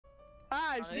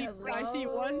I see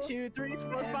 1, 2, 3,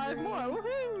 4, 5 more.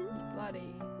 Woohoo!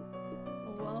 Buddy,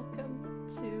 welcome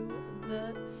to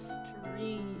the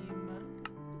stream.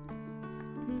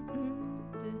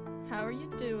 How are you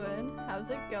doing? How's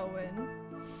it going?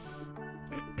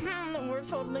 We're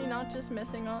totally not just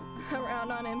messing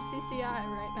around on MCCI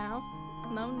right now.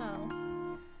 No.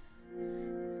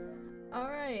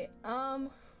 Alright,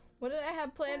 what did I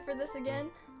have planned for this again?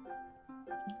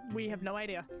 We have no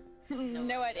idea.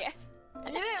 No idea.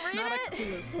 You didn't read Not it? a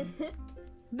clue.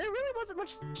 There really wasn't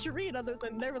much to read other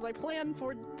than there was a plan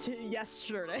for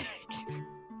yesterday.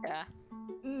 Yeah.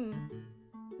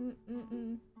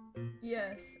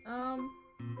 Yes,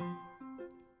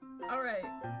 alright,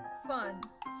 fun.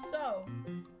 So,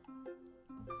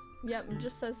 yep, it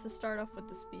just says to start off with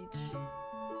the speech.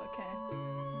 Okay.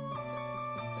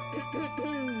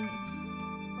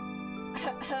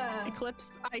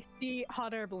 Eclipse, I see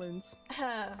hot air balloons.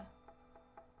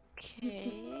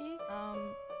 Okay.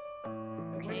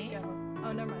 Where'd it go?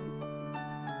 Oh, never mind.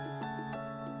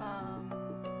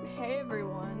 Hey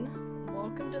everyone,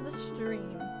 welcome to the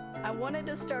stream. I wanted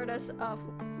to start us off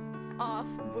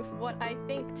with what I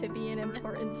think to be an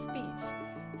important speech.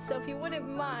 So if you wouldn't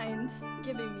mind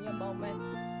giving me a moment,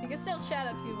 you can still chat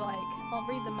if you like. I'll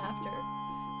read them after.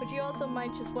 But you also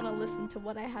might just want to listen to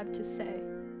what I have to say.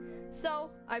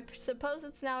 So, I suppose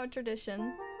it's now a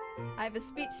tradition. I have a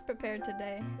speech prepared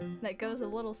today that goes a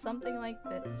little something like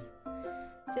this.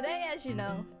 Today, as you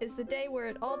know, is the day where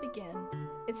it all began.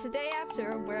 It's the day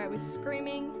after where I was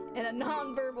screaming in a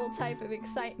non-verbal type of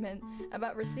excitement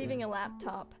about receiving a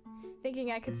laptop,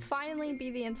 thinking I could finally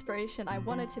be the inspiration I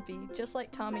wanted to be, just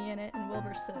like Tommy Innit and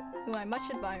Wilbur Soot, who I much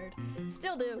admired.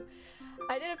 Still do.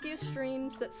 I did a few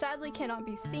streams that sadly cannot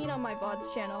be seen on my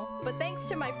VODs channel, but thanks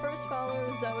to my first follower,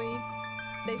 Zoe,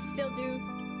 they still do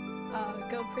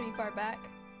go pretty far back.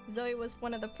 Zoe was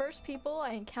one of the first people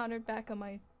I encountered back on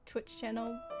my Twitch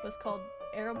channel, was called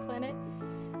Aeroplanet.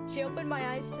 She opened my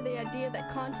eyes to the idea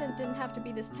that content didn't have to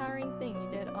be this tiring thing you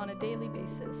did on a daily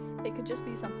basis. It could just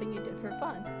be something you did for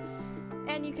fun.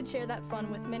 And you could share that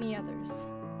fun with many others.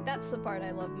 That's the part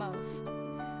I love most.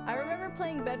 I remember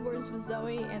playing Bed Wars with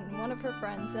Zoe and one of her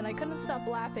friends, and I couldn't stop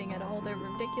laughing at all their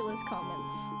ridiculous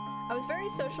comments. I was very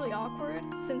socially awkward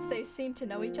since they seemed to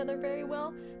know each other very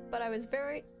well, but that was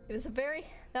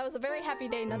a very happy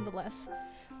day nonetheless.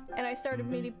 And I started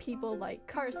meeting people like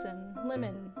Carson,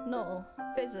 Lemon, Null,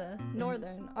 Fizza,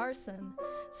 Northern, Arson.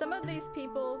 Some of these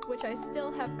people which I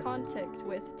still have contact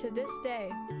with to this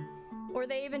day, or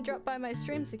they even drop by my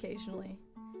streams occasionally.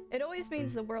 It always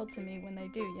means the world to me when they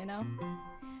do, you know?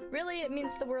 Really, it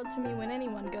means the world to me when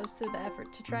anyone goes through the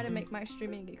effort to try to make my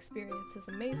streaming experience as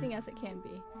amazing as it can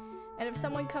be. And if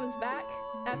someone comes back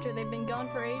after they've been gone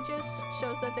for ages,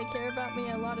 shows that they care about me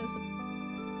a lot as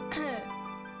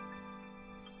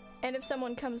And if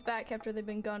someone comes back after they've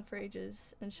been gone for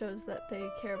ages and shows that they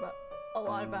care about a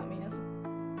lot about me as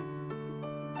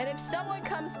And if someone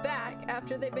comes back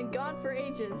after they've been gone for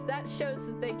ages, that shows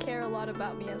that they care a lot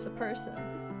about me as a person.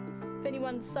 If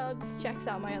anyone subs, checks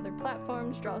out my other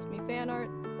platforms, draws me fan art,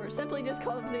 or simply just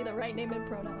calls me the right name and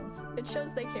pronouns, it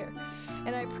shows they care,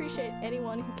 and I appreciate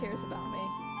anyone who cares about me.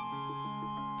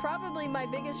 Probably my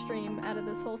biggest dream out of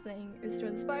this whole thing is to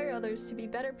inspire others to be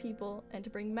better people and to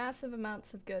bring massive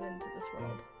amounts of good into this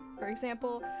world. For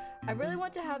example, I really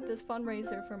want to have this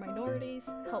fundraiser for minorities,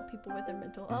 help people with their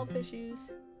mental health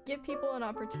issues, give people an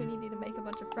opportunity to make a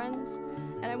bunch of friends,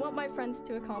 and I want my friends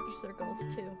to accomplish their goals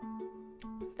too.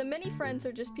 The many friends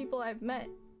are just people I've met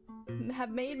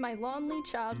have made my lonely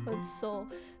childhood soul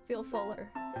feel fuller.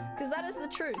 Cause that is the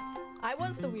truth. I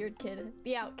was the weird kid,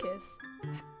 the outcast,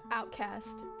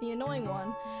 the annoying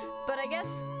one, but I guess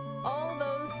all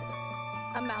those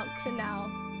amount to now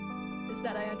is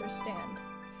that I understand.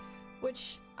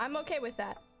 Which, I'm okay with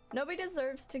that. Nobody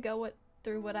deserves to go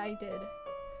through what I did.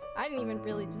 I didn't even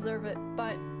really deserve it,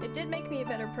 but it did make me a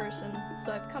better person,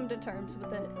 so I've come to terms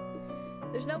with it.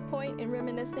 There's no point in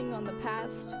reminiscing on the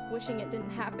past, wishing it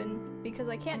didn't happen, because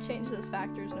I can't change those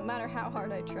factors no matter how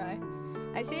hard I try.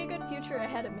 I see a good future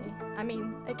ahead of me. I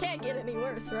mean, it can't get any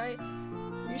worse, right?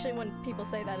 Usually when people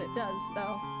say that, it does,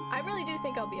 though. I really do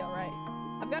think I'll be alright.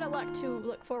 I've got a lot to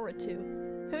look forward to.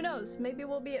 Who knows, maybe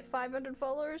we'll be at 500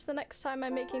 followers the next time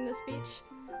I'm making this speech,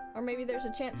 or maybe there's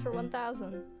a chance for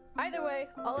 1,000. Either way,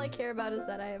 all I care about is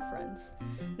that I have friends.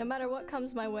 No matter what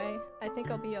comes my way, I think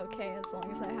I'll be okay as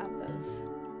long as I have those.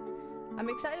 I'm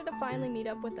excited to finally meet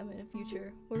up with them in the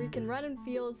future, where we can run in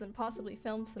fields and possibly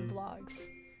film some vlogs.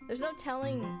 There's no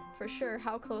telling for sure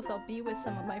how close I'll be with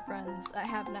some of my friends I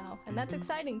have now, and that's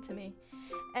exciting to me.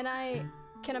 And I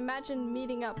can imagine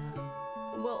meeting up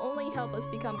will only help us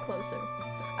become closer.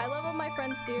 I love all my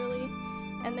friends dearly,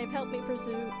 and they've helped me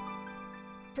pursue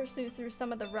through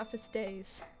some of the roughest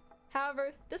days.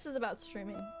 However, this is about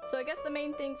streaming, so I guess the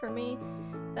main thing for me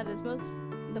that is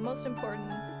the most important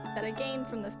that I gain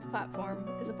from this platform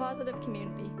is a positive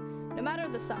community, no matter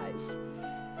the size.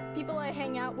 People I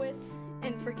hang out with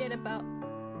and forget about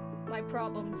my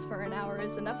problems for an hour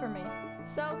is enough for me.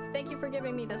 So, thank you for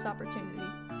giving me this opportunity.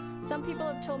 Some people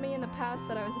have told me in the past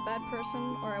that I was a bad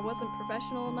person or I wasn't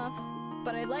professional enough,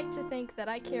 but I'd like to think that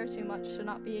I care too much to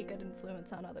not be a good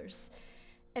influence on others.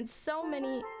 And so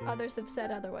many others have said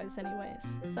otherwise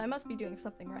anyways, so I must be doing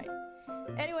something right.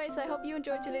 Anyways, I hope you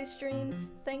enjoyed today's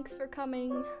streams. Thanks for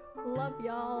coming. Love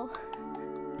y'all.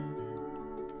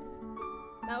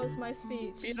 That was my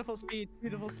speech. Beautiful speech,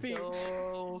 beautiful speech.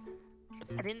 So,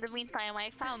 and in the meantime, I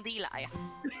found Eli.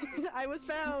 I was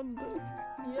found.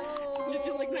 Yo. Did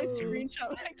you like my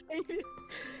screenshot I gave you?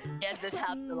 Yes, that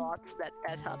helped a lot.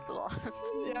 That helped a lot.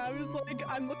 Yeah, I was like,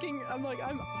 I'm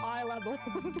eye level.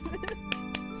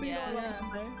 So Yeah.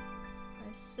 My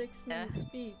 6-minute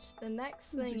speech. The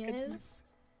next thing is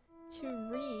to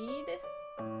read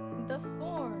the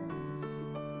forms.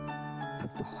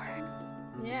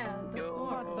 Yeah, the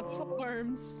Not the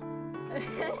forms.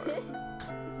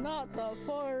 Not the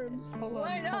forms. Hold on.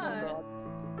 Why not? Hold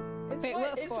on. Wait,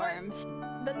 what forms?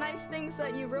 The nice things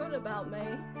that you wrote about me.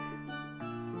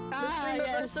 The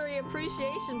Streamaversity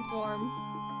appreciation form.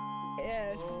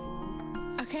 Yes.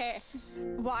 Okay,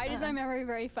 why does my memory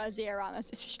very fuzzy around this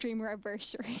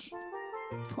Streamaversity?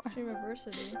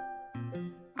 Streamaversity.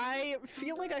 I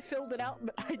feel like I filled it out,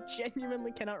 but I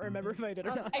genuinely cannot remember if I did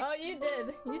or not. Oh, you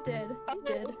did. You did. You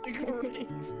did.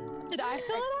 Great. Did I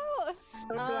fill it out? So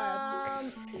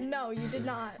glad. No, you did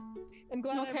not. I'm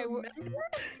glad Okay, I remembered.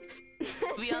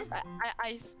 To be honest,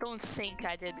 I don't think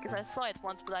I did because I saw it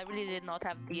once, but I really did not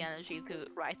have the energy to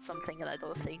write something, and I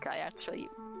don't think I actually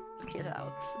took it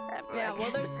out ever. Yeah,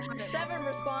 well, there's 7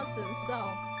 responses,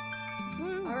 so.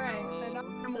 Alright.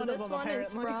 I'm So one of this them, one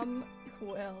is apparently. from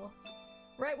Quill.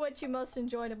 Write what you most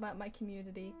enjoyed about my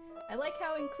community. I like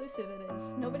how inclusive it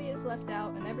is. Nobody is left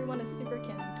out, and everyone is super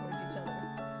caring towards each other.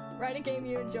 Write a game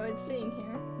you enjoyed seeing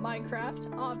here.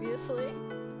 Minecraft, obviously.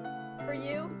 For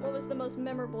you, what was the most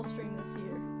memorable stream this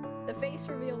year? The face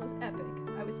reveal was epic.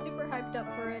 I was super hyped up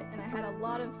for it, and I had a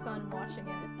lot of fun watching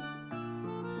it.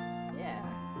 Yeah.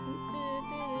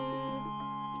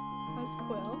 That's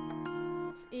Quill.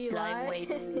 It's Eli.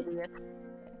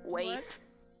 Wait.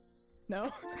 No.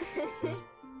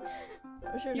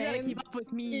 What's your You gotta name? keep up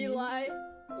with me. Eli.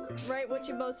 Write what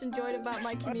you most enjoyed about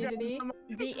my community.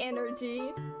 The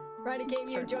energy. Write a game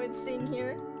you enjoyed seeing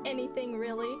here. Anything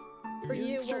really. For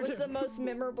you, what was the most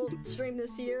memorable stream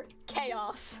this year?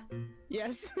 Chaos.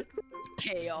 Yes.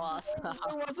 Chaos.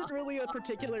 There wasn't really a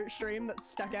particular stream that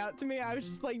stuck out to me. I was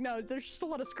just like, no, there's just a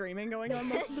lot of screaming going on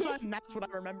most of the time, and that's what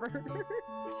I remember.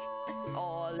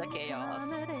 Oh, the chaos. I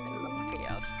love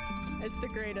chaos. It's the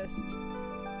greatest.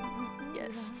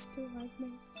 Yes.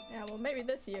 Yeah, well, maybe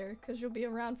this year, because you'll be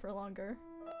around for longer.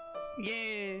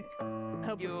 Yeah.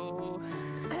 Hope You.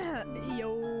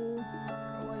 Yo.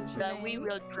 What is your Then we name?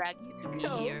 will drag you to be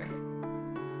Coke. here.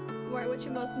 Write what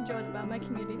you most enjoyed about my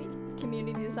community. The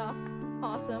community is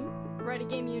awesome. Write a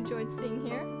game you enjoyed seeing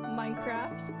here.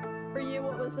 Minecraft. For you,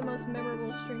 what was the most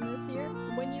memorable stream this year?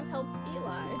 When you helped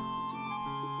Eli.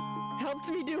 Helped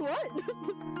me do what?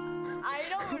 I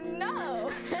don't know.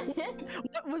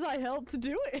 What was I helped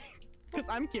doing? Because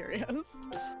I'm curious.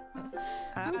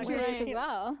 I'm curious as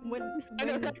well.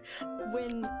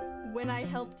 When I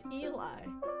helped Eli.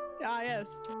 Ah,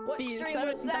 yes. What The stream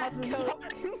was that, 7,000 Coke?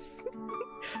 times.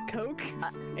 Coke,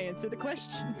 answer the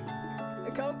question.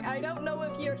 Coke, I don't know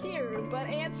if you're here, but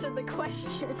answer the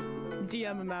question.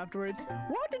 DM him afterwards.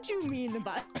 What did you mean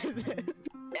by this?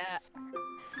 Yeah.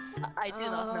 I do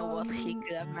not know what he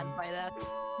could have meant by that.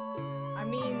 I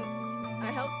mean,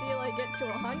 I helped Eli get to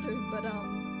 100, but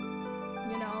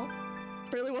you know.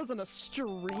 Really wasn't a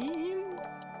stream?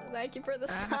 Thank you for the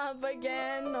sub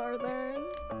again, Northern.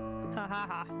 Ha ha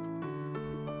ha.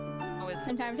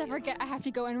 Sometimes I forget I have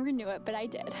to go and renew it, but I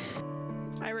did.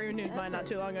 I renewed mine not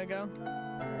too long ago.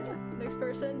 Next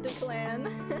person, Declan.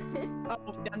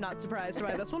 Oh, I'm not surprised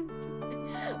by this one.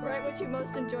 Write what you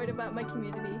most enjoyed about my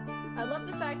community. I love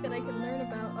the fact that I can learn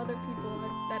about other people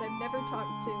that I've never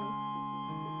talked to.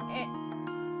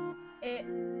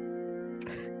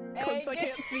 Close I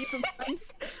can't see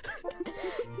sometimes.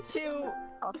 To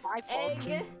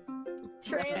egg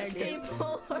trans Egg.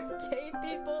 people or gay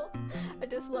people. I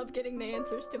just love getting the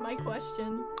answers to my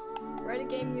question. Write a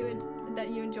game that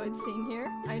you enjoyed seeing here.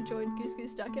 I enjoyed Goose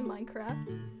Goose Duck in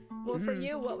Minecraft. Well, for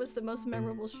you, what was the most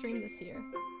memorable stream this year?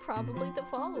 probably the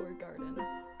follower garden.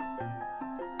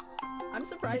 I'm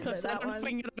surprised by that I don't one.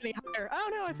 think it any higher. Oh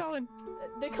no, I fell in.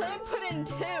 The clan put in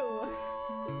 2.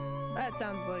 That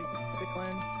sounds like the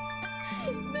clan.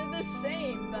 They're the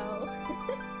same though.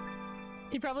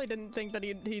 He probably didn't think that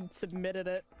he'd submitted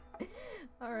it.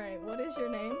 Alright, what is your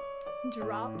name?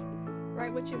 Drop.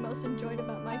 Write what you most enjoyed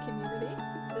about my community.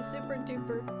 The super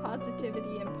duper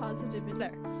positivity and positivity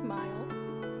There. smile.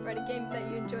 Write a game that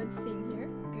you enjoyed seeing here.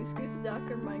 Goose Goose Duck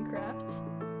or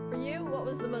Minecraft. For you, what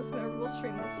was the most memorable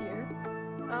stream this year?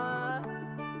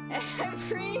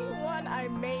 Everyone I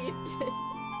made.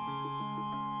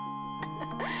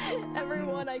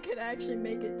 Everyone I could actually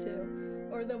make it to.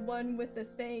 Or the one with the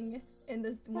thing in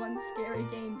this one scary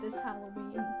game this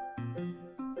Halloween.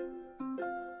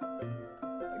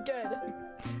 Good.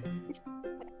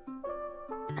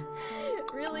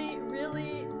 Really,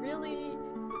 really, really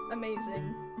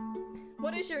amazing.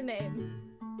 What is your name?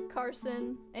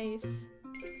 Carson, Ace.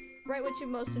 Write what you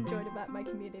most enjoyed about my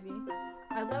community.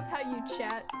 I love how you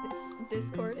chat. This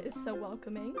Discord is so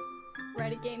welcoming.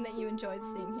 Write a game that you enjoyed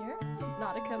seeing here.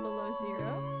 Subnautica below 0.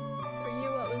 For you,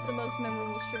 what was the most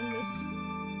memorable stream this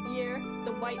year?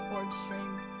 The whiteboard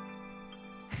stream.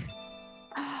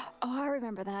 Oh, I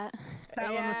remember that.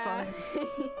 That one was funny.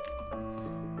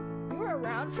 You were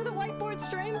around for the whiteboard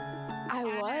stream? I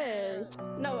was.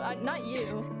 No, not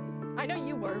you. I know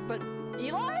you were, but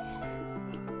Eli?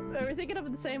 Are we thinking of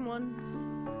the same one?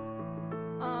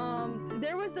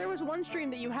 There was one stream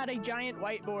that you had a giant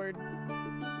whiteboard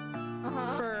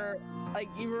for, like,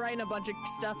 you were writing a bunch of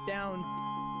stuff down.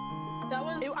 That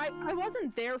was... I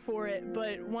wasn't there for it,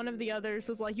 but one of the others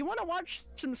was like, you want to watch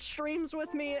some streams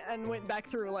with me? And went back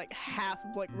through, like, half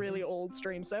of, like, really old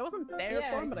streams. So I wasn't there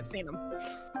for them, but I've seen them.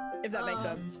 If that makes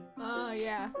sense. Oh,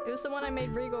 yeah. It was the one I made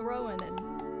Regal Rowan in.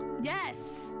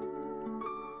 Yes!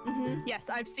 Mm-hmm. Yes,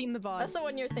 I've seen the VOD. That's the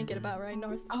one you're thinking about, right,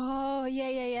 North? Oh,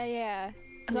 yeah.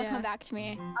 It'll come back to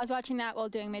me. I was watching that while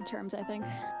doing midterms, I think.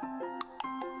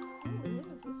 Ooh,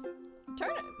 what is this?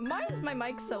 Turn it. Why is my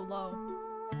mic so low?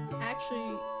 It's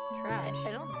actually trash.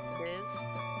 I don't think it is.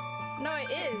 No,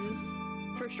 it is.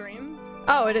 For stream?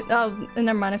 Oh,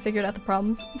 never mind. I figured out the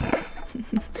problem.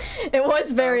 It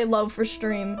was very low for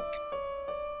stream.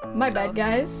 My bad,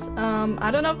 guys. I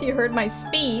don't know if you heard my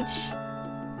speech,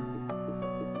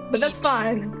 but that's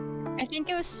fine. I think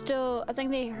it was still, I think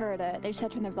they heard it. They just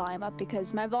had to turn their volume up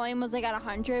because my volume was like at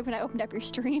 100 when I opened up your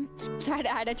stream. So I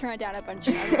had to turn it down a bunch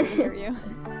to hear you.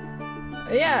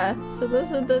 Yeah, so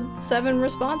those are the 7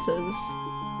 responses.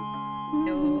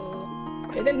 No.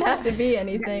 It didn't have to be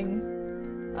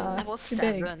anything That was too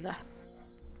big. 7.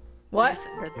 What?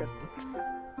 You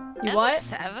That what? was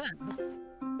 7.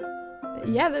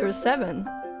 Yeah, there was 7.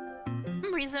 For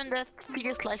some reason that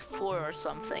feels like 4 or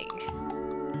something.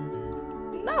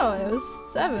 No, it was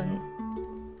 7.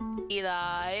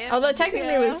 Eli. Although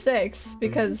technically it was 6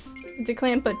 because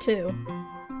Declan put 2.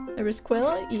 There was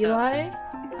Quill, Eli,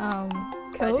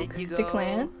 Coke,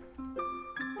 Declan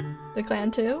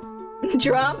 2,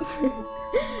 Drop,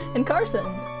 and Carson.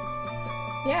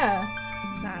 Yeah.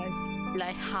 Nice.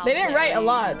 Like how They didn't write a dare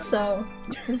lot, you. so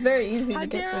it's very easy How to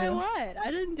get dare I through. what? I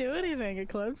didn't do anything,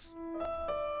 Eclipse.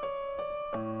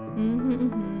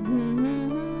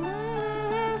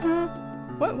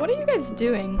 What are you guys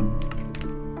doing?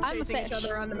 I'm a Chasing fish. each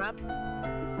other on the map.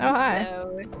 Oh, hi.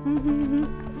 No.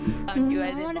 Anyone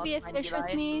I did want to not be a find fish with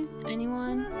Eli. me?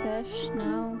 Anyone? Fish?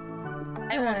 No.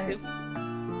 I want Hi. to.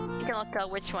 You cannot tell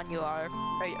which one you are.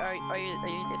 Are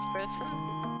you this person?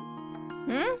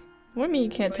 What do you mean you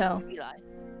can't Or is tell? it Eli?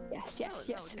 Yes. No,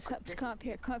 this- Eclipse, come up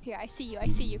here. I see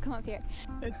you. Come up here.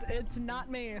 It's not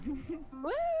me.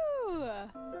 Woo!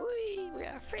 We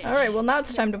are fish. Alright, well now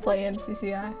it's time to play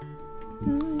MCCI.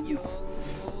 Yo.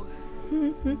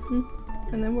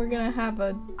 And then we're gonna have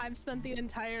a... I've spent the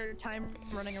entire time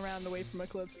running around away from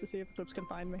Eclipse to see if Eclipse can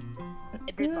find me.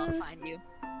 It did not find you.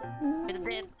 It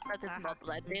did, but it did not.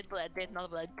 But it did, but it did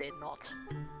not. But it did not.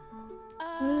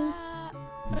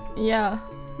 Yeah.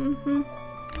 Alright,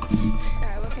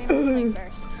 what game are we playing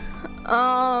first?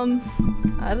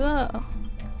 I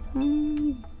don't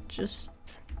know. Just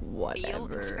Wheel. Spin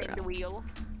whatever. the wheel.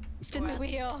 Spin the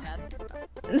wheel.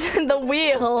 The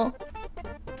wheel.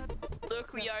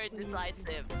 Look, we are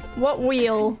decisive. What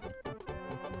wheel?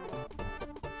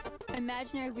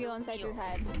 Imaginary wheel inside your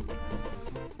head.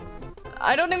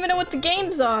 I don't even know what the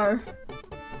games are.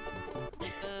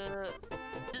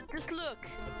 Just look.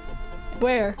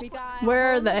 Where? We got Where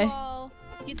are hole in the they? wall,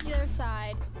 get to the other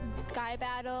side, Sky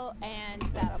Battle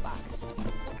and Battle Box.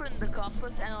 Open the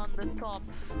compass and on the top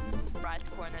right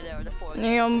corner there are the 4 games.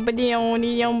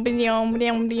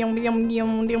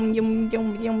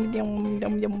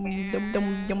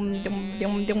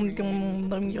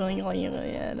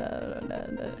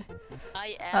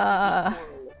 I am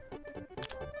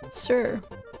Sir,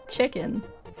 chicken.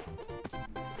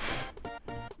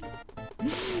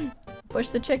 Push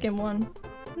the chicken one.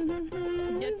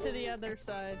 Get to the other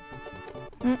side.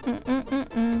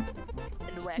 and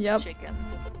whack Yep. chicken.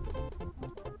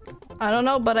 I don't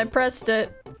know, but I pressed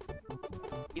it.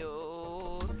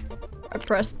 Yo. I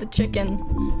pressed the chicken.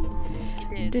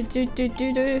 It is.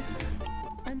 Do.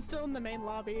 I'm still in the main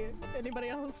lobby. Anybody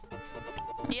else?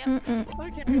 Yep.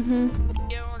 Okay.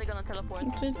 You're only gonna teleport.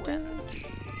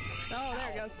 Oh, there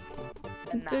it goes.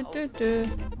 And now.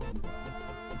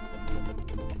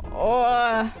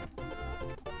 Oh.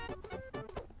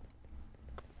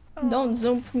 Don't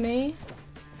zoom me.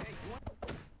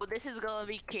 Oh, this is gonna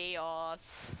be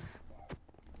chaos.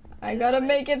 I gotta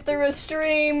make it through a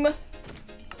stream.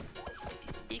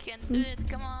 You can do it,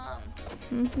 come on.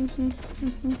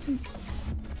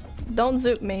 Don't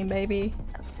zoop me, baby.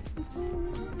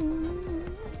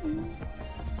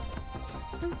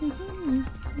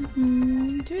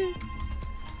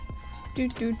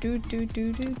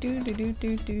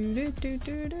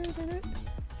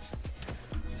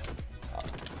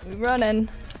 We running.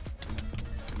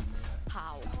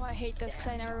 How? Oh, I hate this because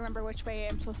I never remember which way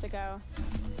I'm supposed to go.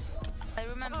 I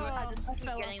remember I just keep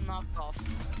fell getting knocked off.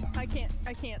 I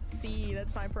can't see.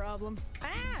 That's my problem.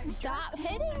 Ah! Stop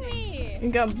hitting me! You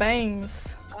got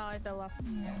bangs. Oh, I fell off.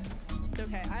 It's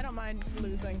okay. I don't mind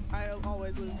losing. I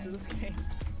always lose to this game.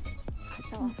 I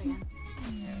fell off again.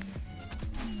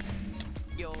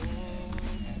 Yo.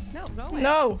 No, go away.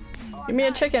 No! Oh Give me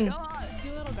a my chicken. God.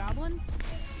 You little goblin.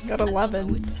 Got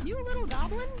 11. You little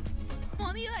goblin. Come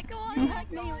on, Eli, come on, Hmm? Eli,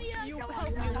 come on, Eli, You come help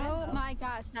on, me. Eli. Oh my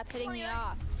god, stop hitting me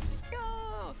off.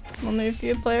 Go! Only a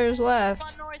few players left. Come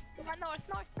on, north,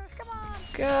 come on.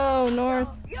 Go, North.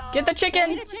 Go! Get the Did I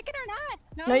chicken! get a chicken or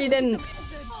not? No, you didn't.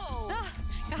 Oh. Ah,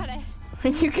 got it.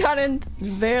 You got in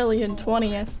barely in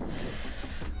 20th.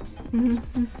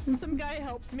 Some guy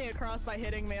helped me across by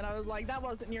hitting me, and I was like, "That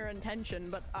wasn't your intention,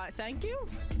 but thank you."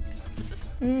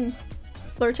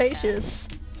 Flirtatious.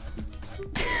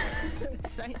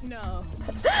 No.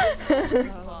 This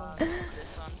one.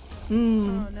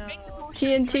 Oh no.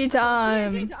 TNT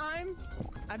time. TNT time.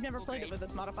 I've never played it with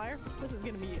this modifier. This is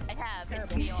gonna be. I have,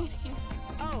 it's Terrible. chaotic.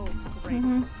 Oh, great.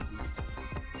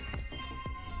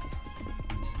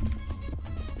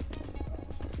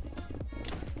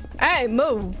 Hey,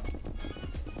 move!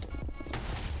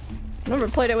 Never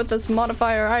played it with this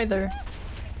modifier either.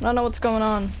 I don't know what's going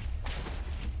on.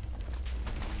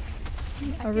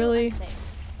 I feel really. unsafe.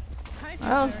 I feel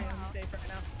Well- very unsafe right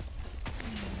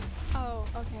now. Oh,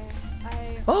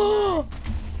 okay. Oh!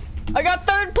 I got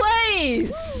 3rd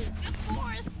place!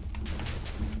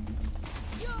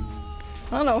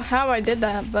 I don't know how I did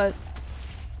that, but.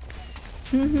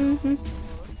 Too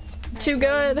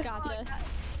good. Got this.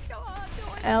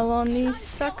 L on these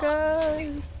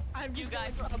suckers. I'm You just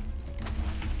guys going are- up.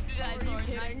 You guys Are you are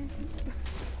kidding?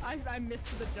 I missed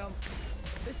the jump.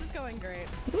 This is going great.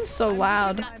 This is so I'm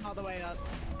loud. gonna climb all the way up.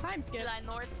 Time skip. Eli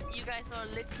North, you guys are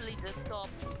literally the top.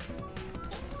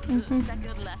 Mhm.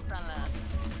 Second last and last.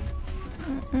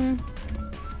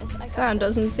 Yes, I got Sound this.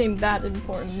 doesn't seem that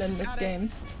important in this Got it.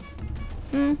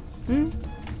 game.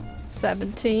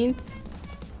 17th.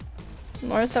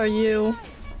 North, are you?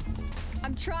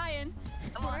 I'm trying.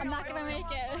 Come on, I'm not gonna make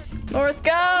it. North,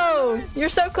 go! You're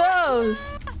so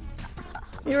close!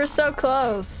 You were so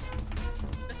close.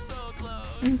 It's so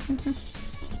close.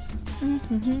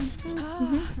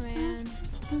 Oh man.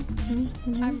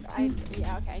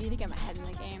 Yeah, okay. I need to get my head in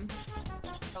the game.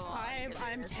 Come on,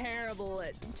 I'm terrible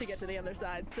to get to the other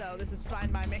side, so this is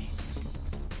fine by me.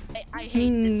 I hate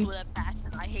this with a passion.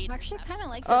 I hate I actually this. kind of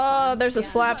like this Oh, one. there's a Yeah,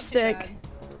 slapstick. not too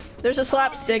There's a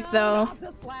slapstick bad. though. Not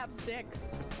the slapstick.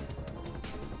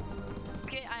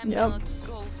 Okay, I am Yep. gonna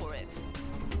go for it.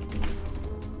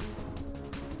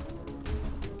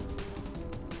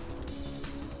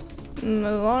 As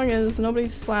long as nobody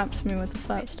slaps me with the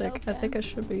slapstick, I think I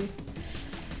should be.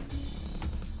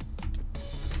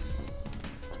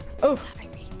 Oh!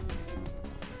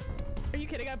 Are you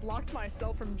kidding? I blocked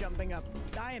myself from jumping up.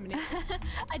 I am an idiot.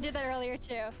 I did that earlier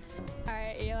too. All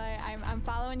right, Eli, I'm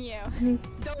following you.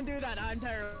 Don't do that. I'm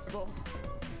terrible.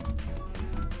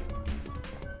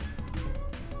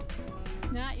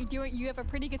 Nah, you have a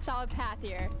pretty good solid path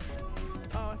here.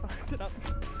 Oh, I fucked it up.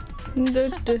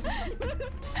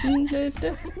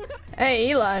 Hey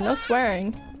Eli, no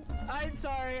swearing. I'm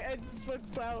sorry, it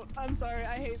slipped out. I'm sorry,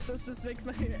 I hate this. This makes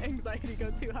my anxiety go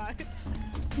too high.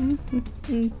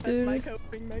 That's my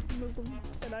coping mechanism,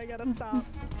 and I gotta stop.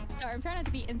 Sorry, I'm trying not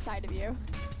to be inside of you.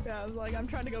 Yeah, like, I'm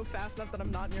trying to go fast enough that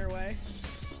I'm not in your way.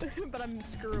 But I'm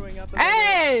screwing up.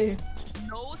 Hey!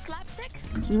 No slapsticks?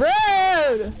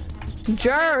 Rude!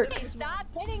 Jerk! Hey, stop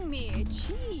hitting me!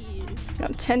 Jeez.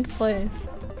 Got 10th place.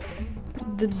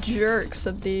 The jerks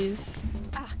of these.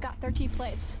 Ah, got 13th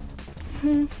place.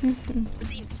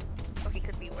 15th. Okay,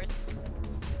 could be worse.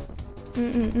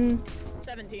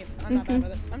 17th. I'm not bad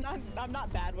with it. I'm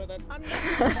not bad with it.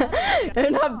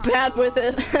 You're not bad with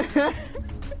it.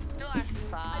 No, I'm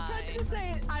fine. I tried to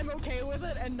say I'm okay with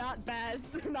it and not bad,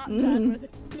 so not bad with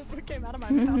it. That's what came out of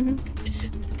my mouth.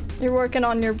 You're working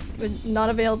on your not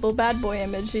available bad boy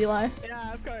image, Eli.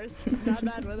 Yeah, of course. Not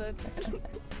bad with it.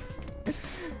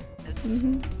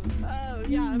 Oh,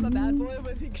 yeah, I'm a bad boy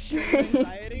with extreme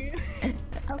anxiety.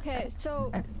 Okay,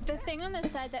 so the thing on the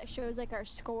side that shows like our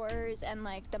scores and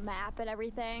like the map and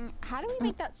everything, how do we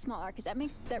make that smaller? Because that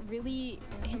makes that really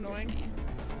annoying. Me.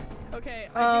 Okay,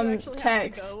 I do actually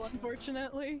text. have to go,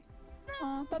 unfortunately.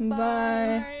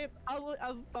 Bye. Alright,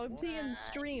 I'll be in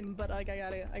stream, but like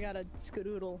I gotta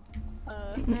skedoodle.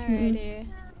 Alrighty.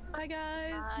 Bye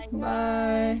guys.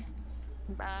 Bye.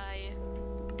 Bye.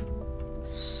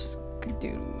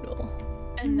 Skadoodle.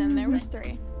 And then there was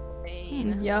 3.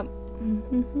 Pain. Yep.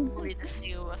 Only the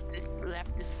few of us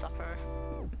left to suffer.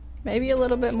 Maybe a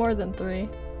little bit more than 3.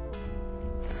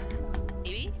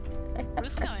 Maybe?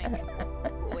 Who's going?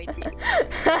 Wait.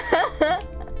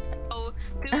 Oh,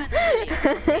 2 and 3.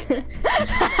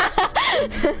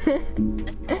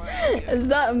 Is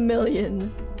that a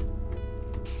million?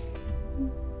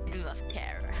 You must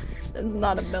care. It's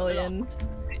not a million.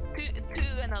 2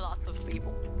 and a lot of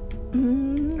people.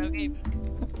 Mm-hmm. Okay.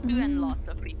 2 and lots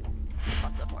of people.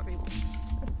 Lots of more people.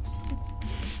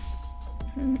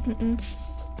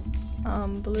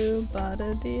 Blue ba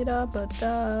da dee da ba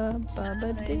da ba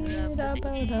ba dee da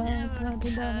ba da ba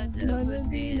da ba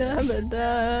dee da ba da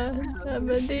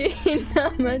ba dee da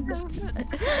ba da.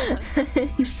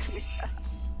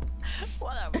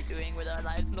 What are we doing with our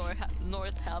lives?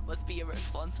 North help us be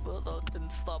responsible adults and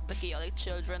stop the chaotic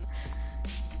children.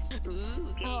 Ooh,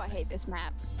 okay. Oh, I hate this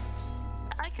map.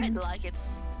 I kinda like it.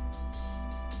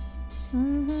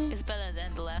 It's better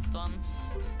than the last one.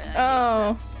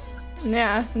 Oh.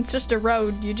 Yeah, it's just a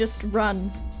road. You just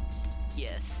run.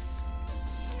 Yes.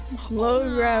 Low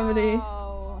gravity.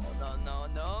 Oh.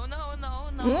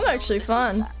 Mm, actually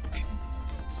fun.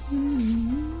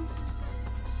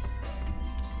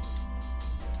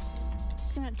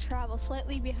 Gonna travel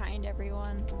slightly behind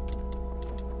everyone.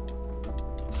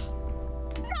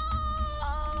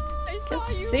 Can't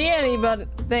see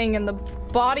anything in the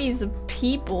bodies of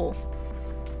people.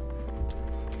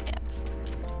 Yep.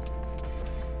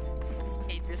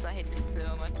 I hate this so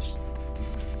much.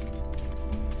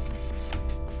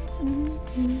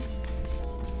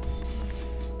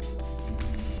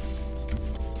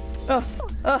 Oh.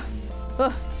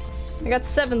 I got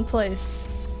 7th place.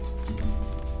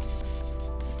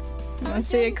 I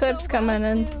see Eclipse coming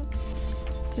in.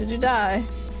 Did you die?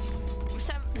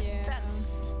 Yeah.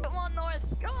 Come on, North!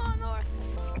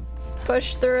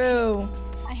 Push through.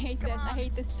 I hate this. I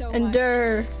hate this so much.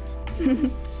 Endure.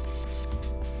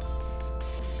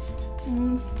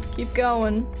 Keep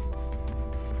going.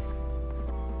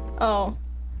 Oh.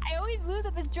 I always lose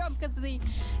at this jump because of the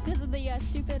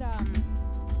stupid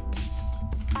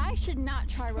I should not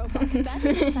try Roblox. That's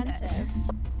expensive.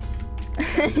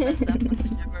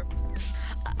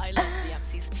 I love the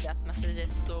MC's death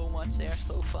messages so much. They are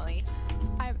so funny.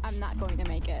 I'm not going to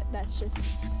make it. That's just.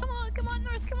 Come on,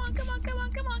 North! Come on!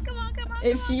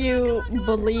 If you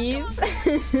believe.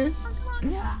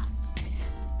 Yeah.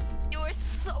 You were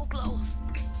so close.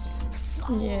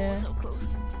 Yeah. So close.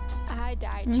 I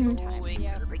died 2 times.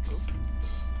 Yeah. Incredibly close.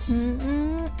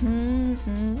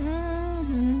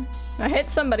 I hit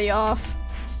somebody off.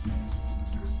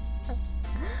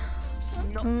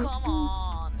 No, come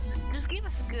on. Just give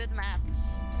us a good map.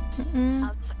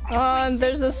 Oh, and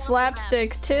there's a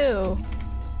slapstick too.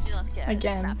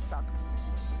 Again. This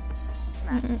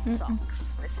map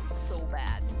sucks. This is so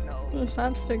bad. No. The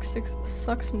slapstick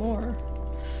sucks more.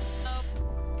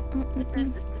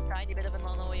 There's just a tiny bit of an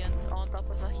annoyance on top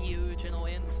of a huge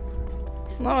annoyance.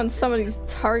 Not when somebody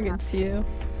targets you.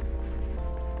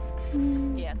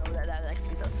 Yeah, no, that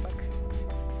actually does suck.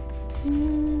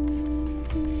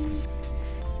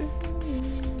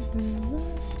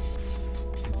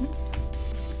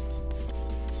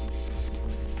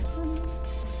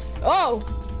 Oh!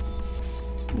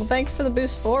 Well, thanks for the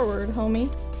boost forward, homie.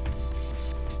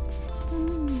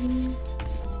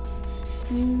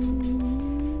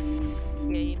 Game.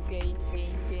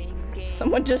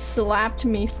 Someone just slapped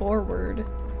me forward.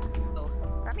 Oh,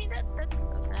 I mean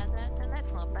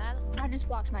that's not bad. I just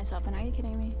blocked myself, and are you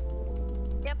kidding me?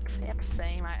 Yep,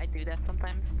 same. I do that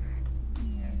sometimes.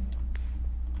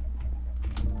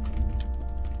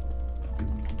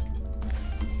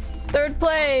 Third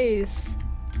place!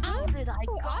 How did I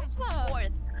go awesome. fourth?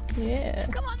 Yeah.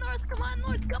 Come on,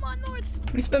 North!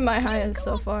 It's been my highest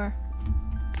so far.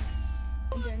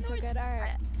 I'm doing so good.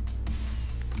 Alright.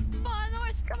 Come on,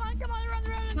 North! Come on, run!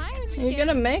 You're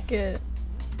gonna make it.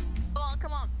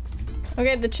 Come on.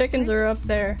 Okay, the chickens are up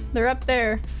there. They're up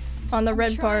there. On the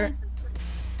red part.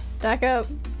 Stack up.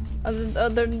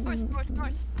 Other. North.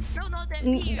 No, they're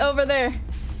here. Over there.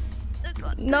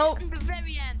 Nope. The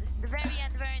very end.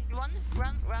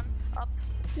 Run, up.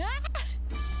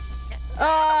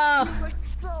 Ah! You were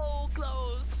so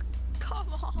close. Come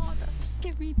on. Just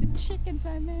give me the chickens,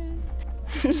 I meant.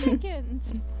 The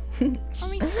chickens. Let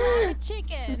me slap a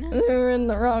chicken. They were in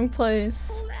the wrong place.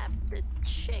 Slap the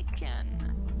chicken.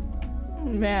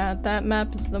 Yeah, that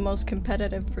map is the most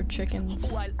competitive for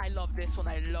chickens. Oh, I love this one.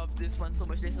 I love this one so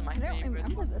much. This is my I don't favorite.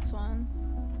 remember this one.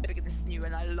 Look at this new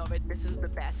and I love it. This is the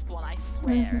best one, I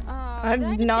swear.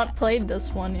 I've not played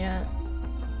this one yet.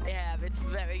 I have. It's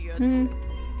very good.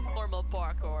 Normal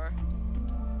parkour.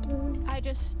 I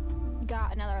just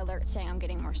got another alert saying I'm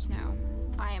getting more snow.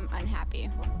 I am unhappy.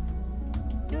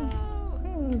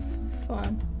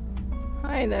 Fun.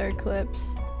 Hi there, Clips.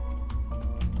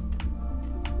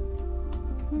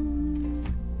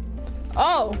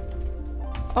 Oh!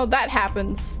 Oh, that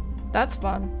happens. That's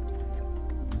fun.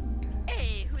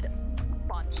 Hey, who the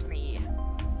punched me?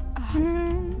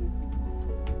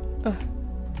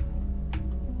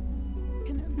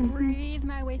 Gonna breathe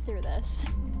my way through this.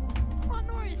 Come on,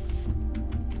 North.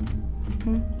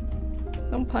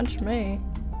 Don't punch me.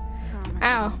 Oh my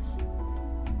Ow. goodness.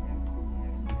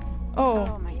 Oh,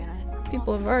 Oh my god.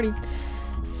 people have already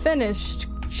finished.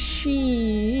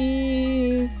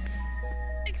 She.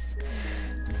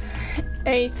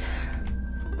 8th.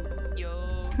 Yo.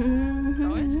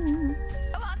 North.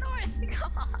 Come on, North.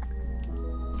 Come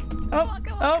on. Oh,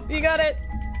 oh, you got it.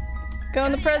 Go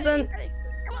in the present.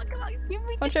 Come on. Give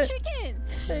me Punch the it. chicken!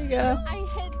 There you go. I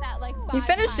hit that like 5 You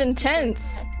finished in times. 10th.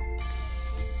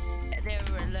 There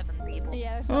were 11 people.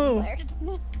 Yeah, there's Oh. players.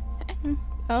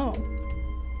 Oh.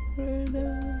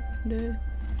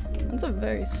 That's a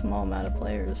very small amount of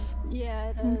players. Yeah,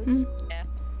 it is.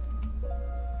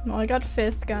 Well, I got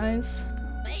 5th, guys.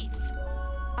 Wait.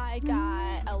 I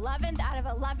got 11th out of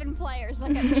 11 players.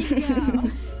 Look at me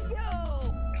go.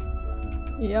 Yo.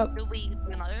 Yep. Do we do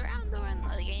another round or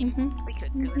another game? We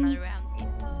could do another round.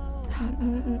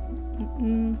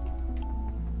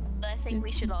 But I think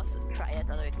we should also try out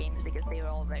other games because they were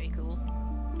all very cool.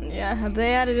 Yeah, have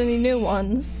they added any new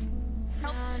ones?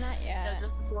 Nope. Not yet. They're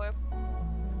just the 4.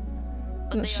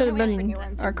 But That they should have are been been new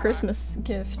ones our tomorrow. Christmas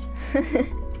gift.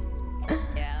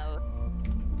 Yeah.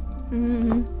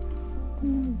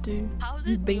 Do. How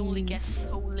did we only get Bees.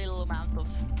 so little amount of?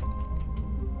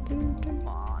 Come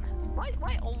on.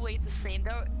 Why always the same?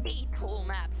 There are 8 whole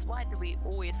maps. Why do we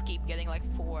always keep getting like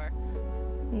 4?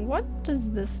 What does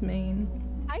this mean?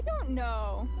 I don't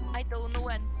know. I don't know,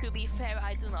 and to be fair,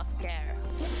 I do not care.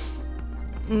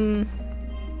 Kind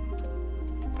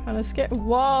of scared.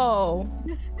 Whoa!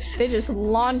 They just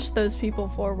launched those people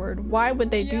forward. Why would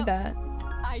they do Yep. that?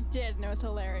 I did, and it was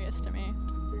hilarious to me.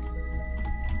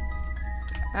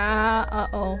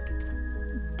 Uh-oh.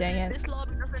 Dang it. This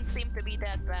lobby doesn't seem to be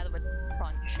that bad with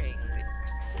punching.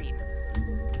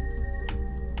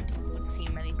 Don't see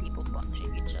many people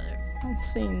punching each other. I've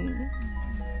seen.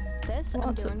 This, I'm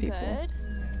Lots of doing people. good.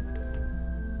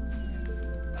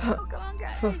 Oh, come on,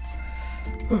 guys!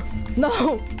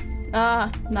 No!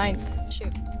 9th. Shoot.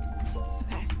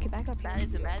 Okay, get back up here. That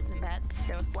isn't bad.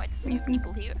 There are quite a few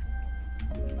people here.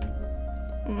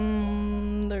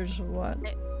 There's what?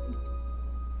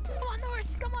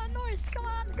 Come on, North!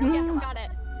 Yes, got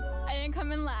it. I didn't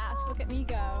come in last. Look at me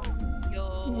go.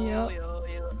 Yo. Yep. You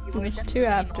were There's 2 definitely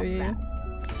after not you. bad.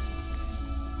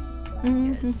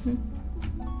 Yes.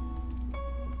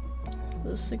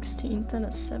 The 16th and a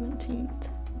 17th.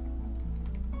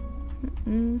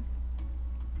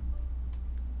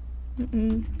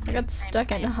 I got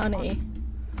stuck in honey.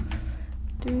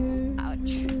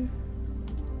 Ouch.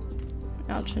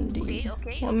 Ouch indeed.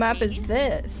 Okay. What map is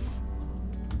this?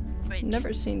 Bridge.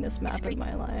 Never seen this map in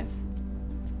my life.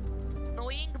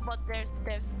 Annoying, but there's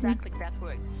tactic that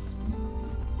works.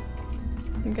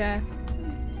 Okay.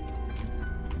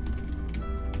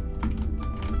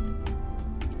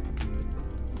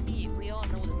 See, we all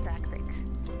know the tactic.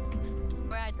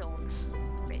 Where I don't.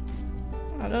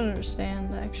 I don't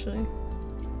understand, actually.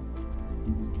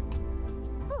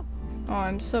 Oh,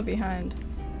 I'm so behind.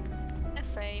 The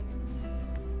same.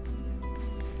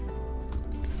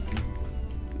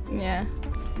 Yeah.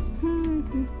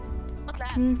 Not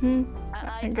last. I'm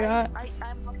I'm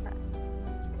not last.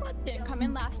 Didn't come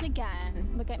in last again.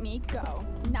 Look at me go.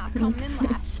 Not coming in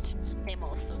last. I'm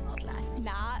also not last.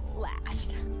 Not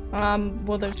last.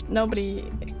 Well, there's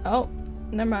nobody. Oh,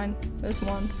 never mind. There's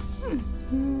one.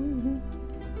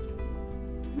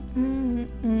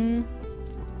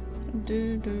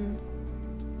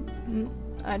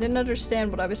 I didn't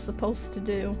understand what I was supposed to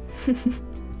do.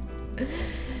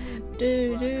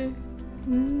 This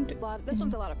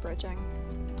one's a lot of bridging.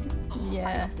 Yeah.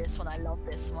 I love this one. I love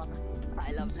this one.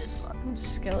 I love this one.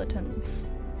 Skeletons.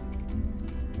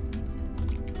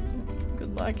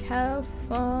 Good luck. Have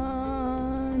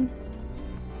fun.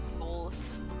 Wolf.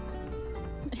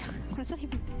 What does that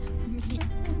even mean?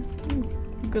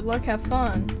 Good luck. Have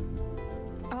fun.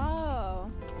 Oh.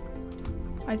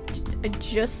 I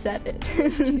just said it.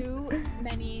 Too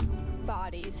many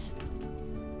bodies.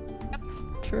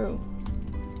 True.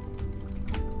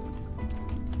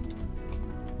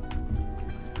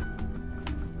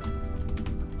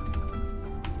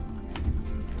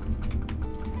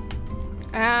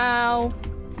 Ow.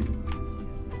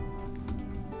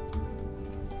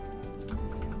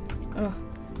 Ugh.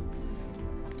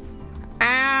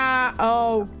 Ah.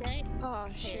 Oh. Okay. Oh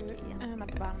shoot. I'm at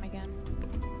the bottom again.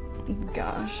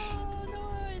 Gosh.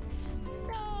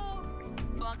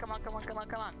 No. Come on.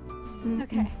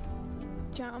 Okay.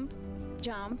 Jump.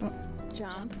 Jump.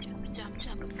 Jump.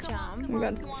 Come We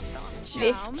got on.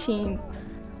 15.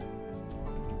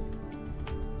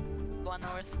 Go on,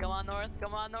 North.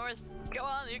 Come on,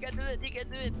 you can do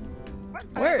it. Run.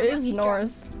 Where is Lucky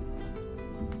North?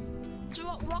 Just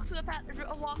walk to the path.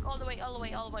 Walk all the way. Run.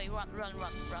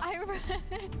 I ran.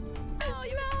 Oh,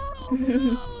 you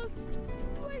No.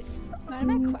 Why did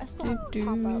my quest log pop Do-do.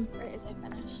 up? Or is I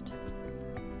finished?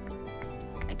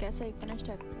 I guess I finished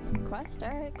a quest.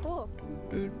 Alright, cool.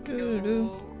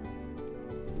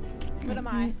 What am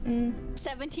I?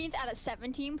 17th out of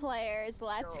 17 players.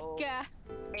 Let's Yo. go.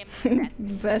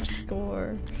 Best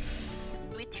score.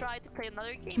 We try to play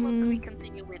another game, or do we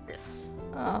continue with this?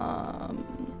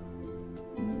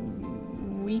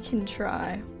 We can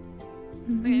try.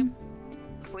 Okay.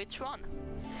 Which one?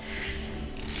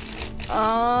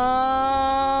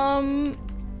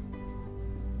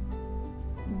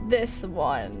 This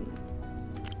one.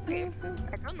 Okay.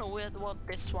 I don't know what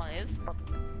this one is, but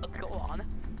go on.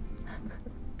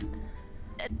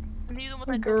 You know what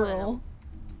I don't wanna Girl. know?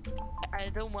 I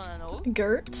don't wanna know.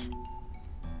 Gert.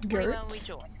 When we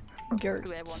join. Gert.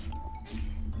 Do everyone?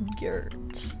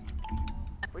 Gert.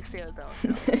 We still don't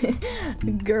know.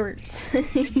 Gert.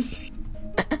 What is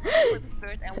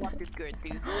Gert and what did Gert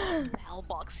do?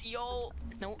 Bellbox, yo!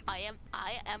 No, I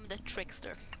am the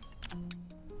trickster.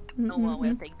 No one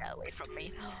will take that away from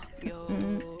me. Yo,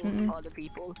 all the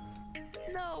people.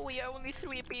 No, we are only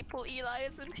 3 people. Eli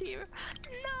isn't here.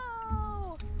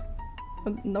 No!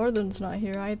 Northern's not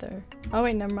here either. Oh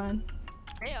wait, never mind.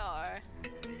 They are.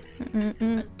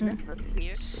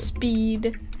 Here.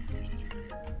 Speed.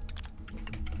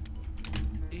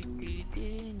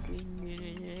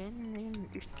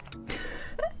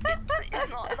 It's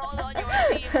not on your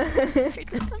team.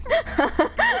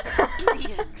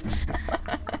 Idiot.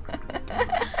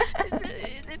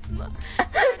 It's not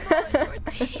on your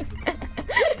team.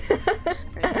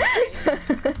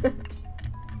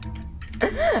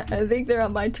 I think they're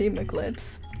on my team,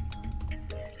 Eclipse.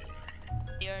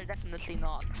 They are definitely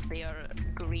not. They are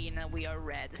green and we are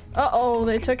red. Uh-oh,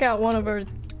 they took out one of our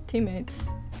teammates.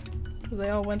 They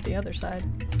all went the other side.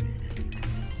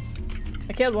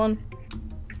 I killed one.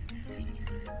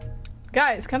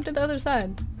 Guys, come to the other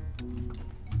side.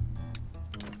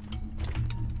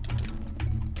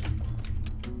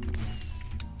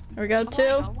 There we go, 2.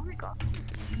 Oh my god.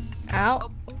 Ow.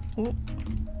 Ooh.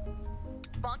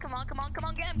 Come on, get him, come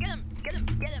on, no.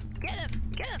 Get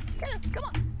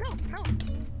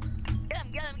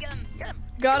him.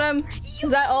 Got him. Is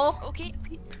that all? Okay.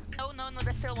 No,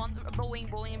 there's still one. Boeing.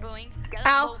 Get him,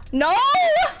 Ow. No!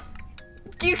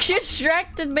 You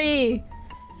distracted me.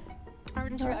 I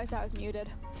just realized I was muted.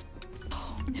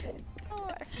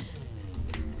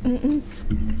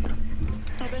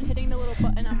 I've been hitting the little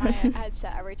button on my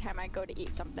headset every time I go to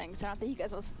eat something, so I don't think you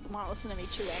guys will want to listen to me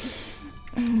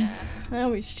chewing. I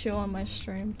always chew on my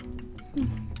stream.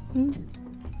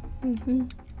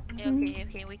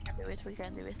 Okay, we can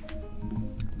do it.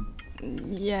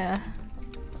 Yeah.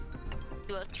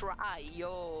 Do a try,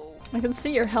 yo. I can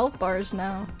see your health bars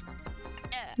now.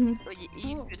 Yeah.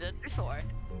 You did it before.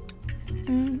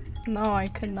 No, I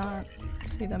could not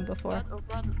see them before. Oh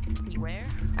god, beware.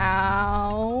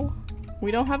 Ow.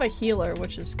 We don't have a healer,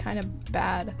 which is kind of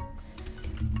bad.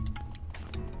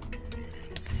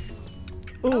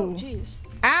 Ooh. Oh, jeez.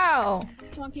 Ow!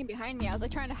 Someone came behind me. I was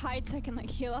like trying to hide so I can like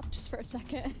heal up just for a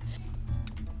second.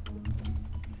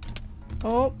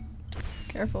 Oh.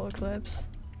 Careful, Eclipse.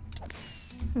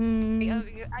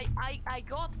 I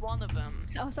got one of them.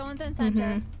 So someone's in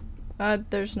center.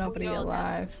 There's nobody all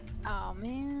alive. Oh We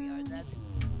are man. dead.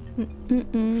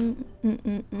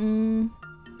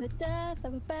 The death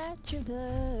of a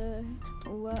bachelor.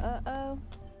 Whoa.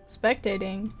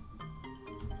 Spectating.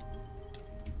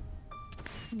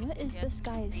 What is Yeah, this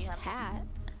guy's yeah. hat?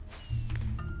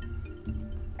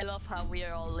 I love how we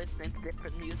are all listening to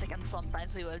different music and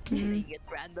sometimes we will sing it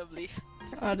randomly.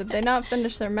 Oh, did they not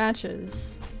finish their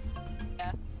matches?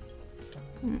 Yeah.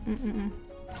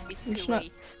 It's It's not-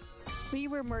 wait. We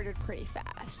were murdered pretty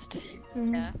fast.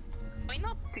 Yeah. I mean,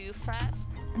 not too fast.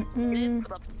 We did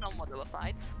put up somewhat of a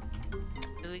fight.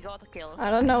 We got a kill. I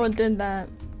don't know what did that.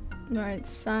 Alright,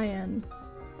 Cyan.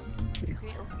 Okay,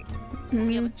 okay.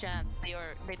 We have a chance.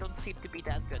 They don't seem to be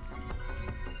that good.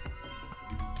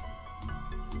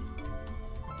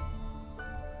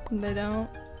 They don't.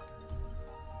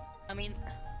 I mean,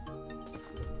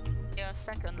 they are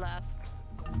second last.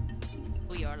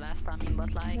 We are last, I mean,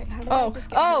 but like, Wait, how did I Oh, just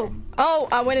get oh, hurt? oh!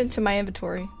 I went into my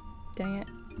inventory. Dang it.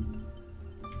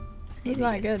 It's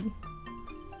not good.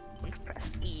 don't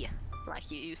press E like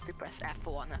you used to press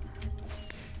F1.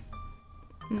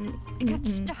 I got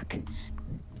stuck.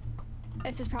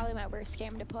 This is probably my worst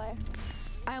game to play.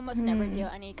 I almost never deal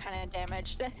any kind of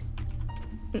damage.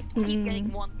 Keep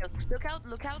getting one kill. Look out,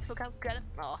 look out, look out, get him.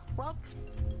 Oh, well,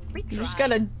 we tried. You just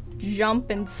gotta jump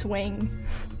and swing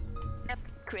Yep,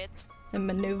 crit. and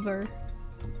maneuver.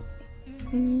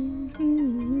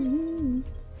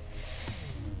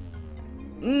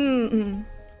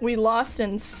 We lost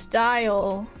in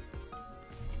style.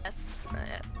 That's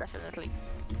definitely.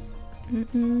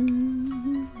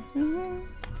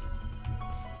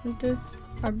 We did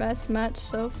our best match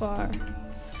so far.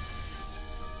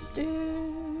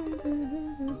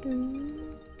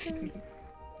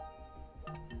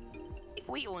 If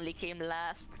we only came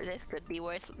last, this could be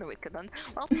worse than we could done.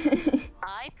 Well,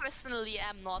 I personally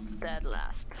am not dead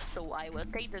last, so I will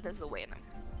take that as a win.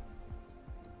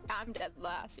 I'm dead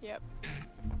last, yep.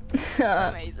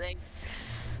 Amazing.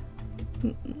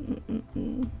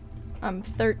 I'm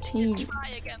 13. Try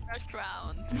again first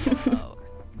round. Whoa.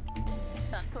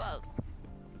 Done 12.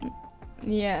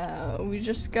 Yeah, we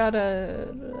just gotta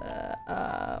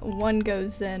one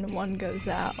goes in, one goes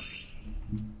out.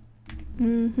 So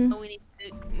we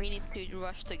need to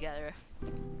rush together.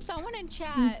 Someone in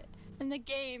chat in the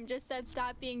game just said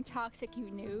stop being toxic, you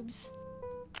noobs.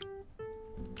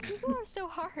 People are so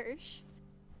harsh.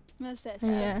 What's this?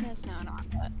 Yeah. Yes, no, not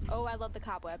that. Oh, I love the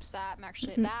cobwebs. That I'm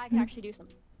actually that I can actually do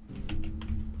something.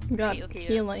 Got Okay,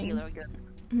 healing. healer, good.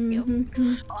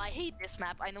 Oh, I hate this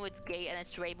map. I know it's gay and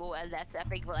it's rainbow and that's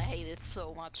epic, but I hate it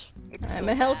so much. It's I'm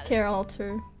so a healthcare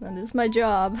alter. That is my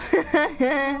job. Oh,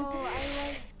 I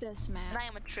like this bad. And map. I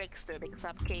am a trickster because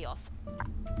I'm chaos.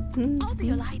 Mm, How do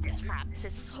you like this map? This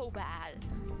is so bad.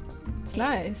 It's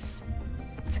nice.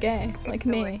 It's gay, It's like the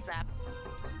me. worst map.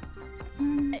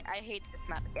 I hate this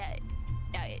map.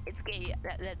 Yeah, it's gay.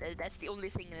 That's the only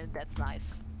thing in it that's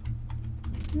nice.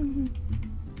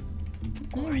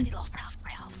 Already lost half my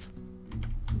health.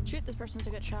 Shoot, this person's a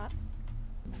good shot.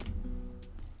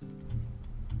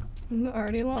 You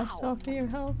already lost Wow. half of your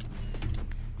health.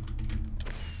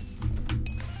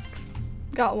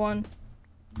 Got one.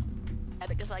 Yeah,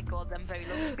 because I got them very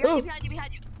low. Ooh. Behind you,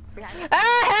 behind you, behind you.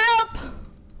 Ah, help!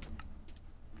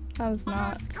 That was Come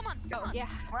not. on, come on, come on. Yeah.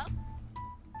 Well,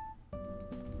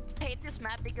 I hate this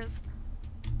map because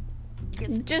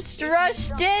Just if you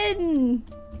rushed in!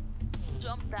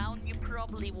 jump down, you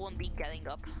probably won't be getting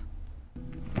up.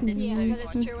 Yeah, very that is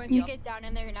hard true. Once to you jump. get down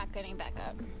in there, you're not getting back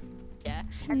up. Yeah,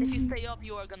 and if you stay up,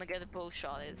 you are gonna get a bow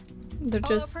shotted. They're Oh,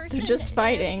 just the they're person just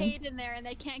fighting. paid in there and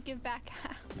they can't give back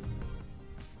out.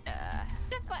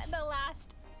 But the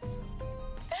last.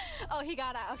 Oh, he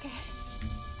got out.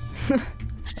 Okay.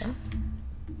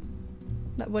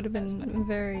 That would have been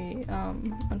very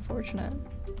unfortunate.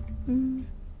 Well,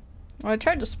 I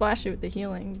tried to splash it with the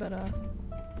healing, but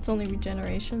it's only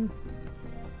regeneration.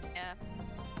 Yeah.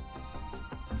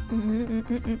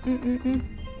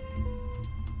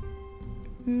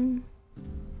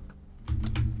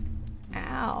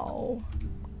 Ow.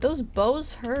 Those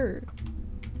bows hurt.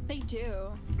 They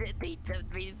do. They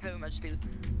very much do.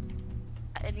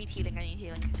 I need healing, I need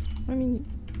healing. I mean,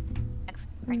 Thanks.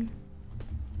 think.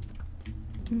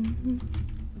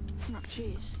 Oh,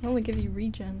 jeez. I only give you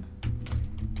regen.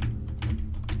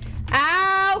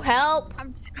 Ow! Help!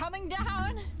 I'm coming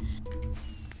down.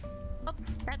 Oh,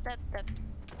 that.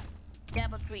 Yeah,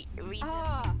 but regen.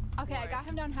 Ah, okay, I got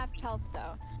him down half health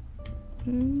though.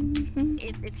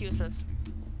 It's useless.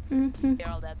 They're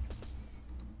all dead.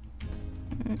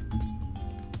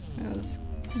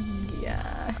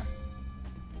 Yeah.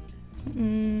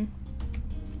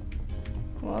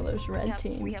 Well, there's red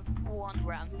team. We have one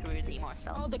round to redeem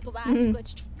ourselves. Oh, the glass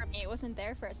glitched for me. It wasn't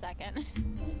there for a second.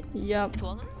 Yup. It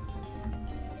wasn't?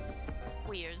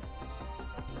 Weird.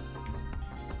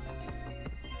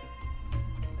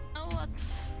 Oh, what?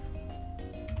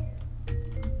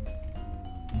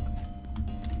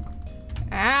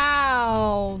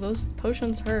 Ow! Those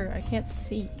potions hurt. I can't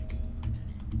see.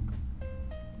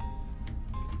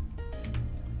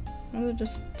 They're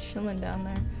just chilling down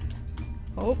there.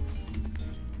 Oh.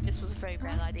 This was a very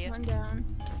bad idea. One down.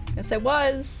 Yes, it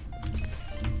was.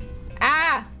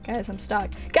 Ah! Guys, I'm stuck.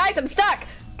 Guys, I'm stuck!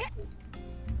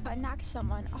 I knocked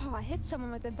someone. Oh, I hit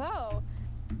someone with a bow.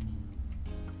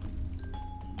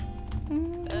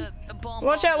 A bomb.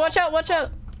 Watch out, watch out, watch out!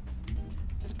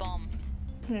 It's a bomb.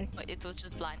 Hmm. But it was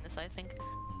just blindness, I think.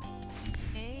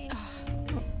 Okay.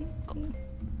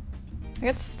 I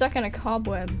got stuck in a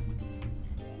cobweb.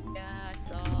 Yeah, I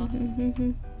saw.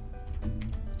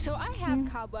 So I have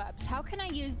cobwebs. How can I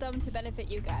use them to benefit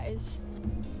you guys?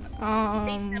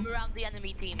 Place them around the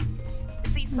enemy team.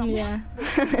 See someone. Yeah.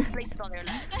 Place it on their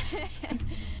left.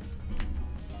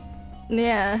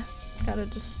 Yeah. Gotta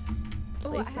just Oh,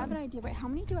 place I have them. an idea. Wait, how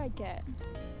many do I get?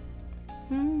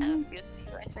 Good,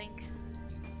 I think.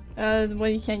 Well,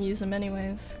 you can't use them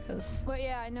anyways, cause. Well,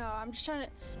 yeah, I know. I'm just trying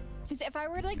to. Because if I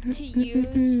were like to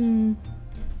use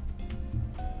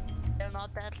They're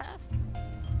not that fast.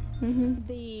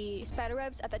 the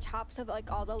spiderwebs at the tops of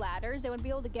like all the ladders, they wouldn't be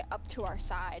able to get up to our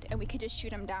side, and we could just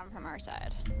shoot them down from our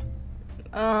side.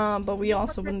 But we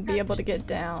also wouldn't be able to get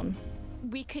down.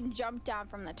 We can jump down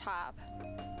from the top.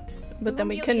 But then wouldn't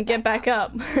we be able to couldn't get back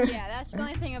up. Yeah, that's the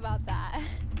only thing about that.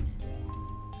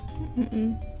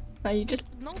 No, you just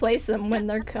No. place them when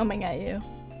they're coming at you.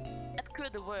 That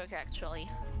could work actually.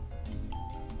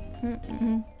 I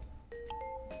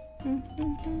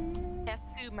have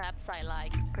two maps I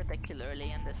like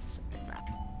particularly in this map.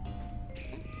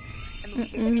 And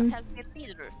it has been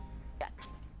neither yet.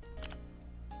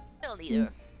 Still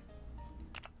neither.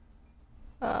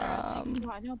 Oh,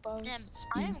 I know bows. And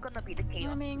I am gonna be the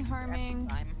chaos. Harming.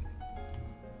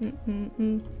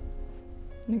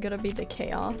 You're gonna be the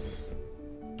chaos.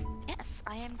 Yes,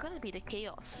 I am gonna be the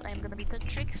chaos. I am gonna be the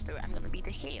trickster. I'm gonna be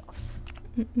the chaos.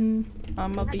 I'm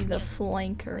gonna be the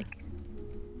flanker.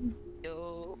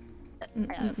 Yo.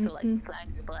 I feel like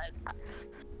flanker, but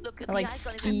look at I me. like I got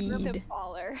speed. I'm the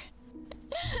baller.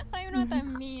 I don't even know what that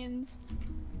means.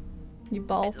 You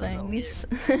ball I don't know things.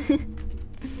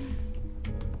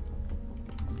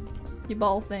 You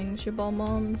ball things, you ball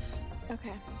moms.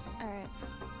 Okay. Alright.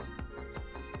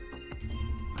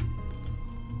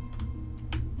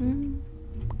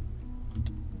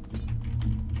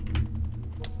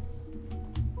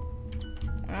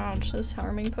 Ouch, those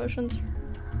harming potions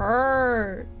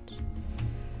hurt.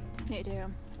 They do.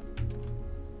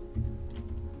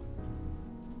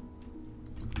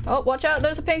 Oh, watch out,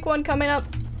 there's a pink one coming up.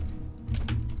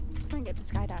 I'm gonna get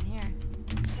this guy down here.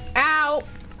 Ow!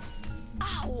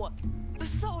 Ow! You're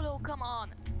solo, come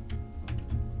on!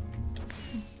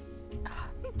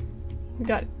 We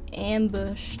got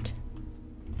ambushed.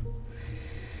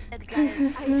 That guy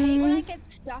is I hate when I get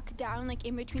stuck down like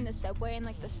in between the subway and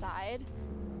like the side.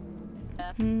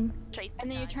 chasing And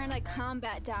then you're guy. trying to like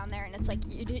combat down there and it's like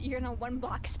you're in a 1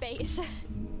 block space.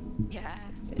 Yeah.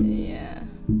 Yeah.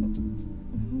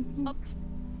 Up.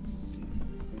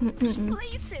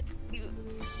 Place it, you.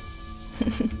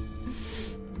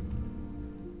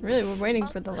 Really, we're waiting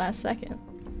for the last second.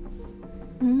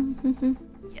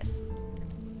 Yes.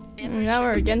 Now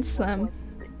we're against them.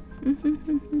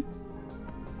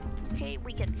 Okay,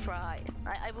 we can try.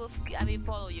 I will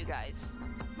follow you guys.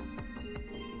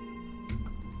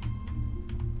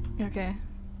 Okay.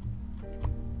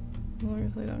 As long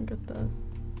as we don't get the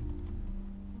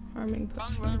harming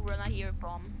potion. Run, I hear a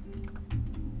bomb.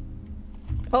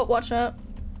 Oh, watch out.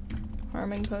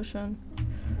 Harming potion.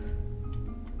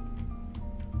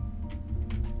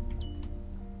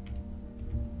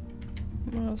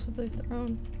 What else have they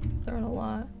thrown? Thrown a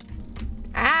lot.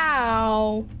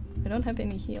 Ow! I don't have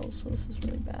any heals, so this is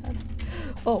really bad.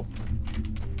 Oh.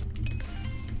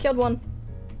 Killed one.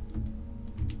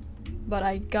 But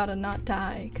I gotta not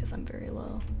die, because I'm very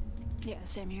low. Yeah,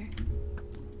 same here.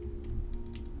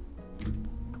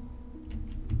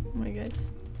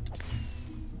 guys.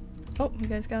 Oh, you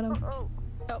guys got him. Oh,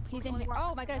 he's in here.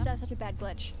 Oh my god, that's such a bad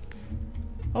glitch.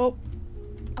 Oh.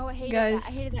 Oh, I hated Guys. that.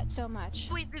 I hated that so much.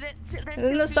 Wait, It's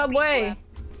in the subway.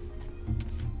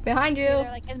 Behind you. They're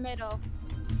like in the middle.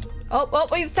 Oh,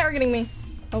 he's targeting me.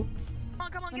 Oh,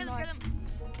 Come on, get him.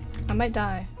 I might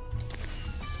die.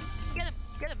 Get him.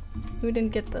 Who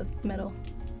didn't get the medal?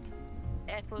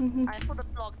 I put the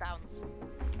block down.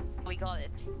 We got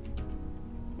it.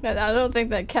 I don't think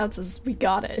that counts as we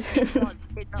got it.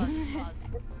 It does.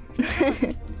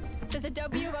 There's a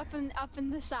W up in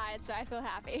the side, so I feel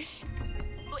happy.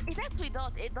 Well, it actually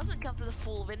does. It doesn't count as a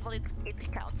full win, but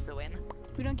it counts to win.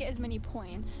 We don't get as many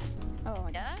points. Oh,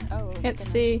 Yeah? Oh. Can't goodness.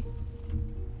 see.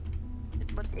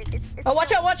 But it's Oh,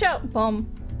 watch out! Bomb.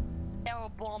 There are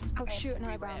bombs. Oh shoot,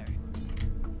 another everywhere.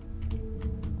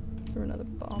 bomb. Threw another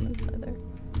bomb inside there.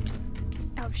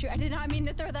 Oh shoot, I did not mean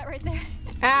to throw that right there.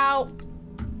 Ow!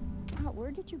 Oh,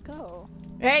 where did you go?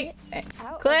 Hey!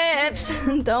 Out. Clips!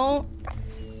 Don't.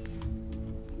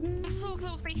 So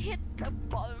close, they hit the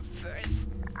bottom first.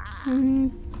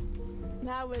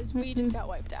 That was, we just got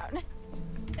wiped out.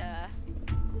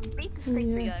 Need to stick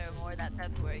together more, that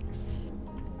works.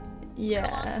 Yeah.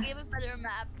 Come on, give a better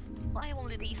map. Why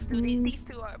only these two? These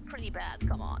two are pretty bad,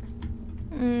 come on.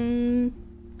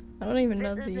 I don't even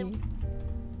know the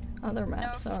other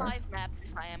maps there are are. 5 maps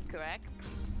if I am correct.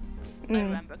 If I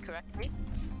remember correctly.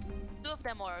 2 of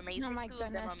them are amazing. Oh my 2 of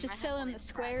them goodness, are just fill in the bad.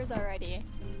 squares already.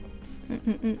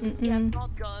 We have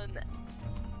not gone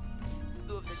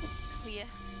 2 of them clear.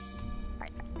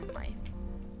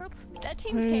 That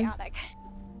team's chaotic.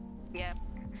 Yeah.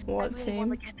 What I really team?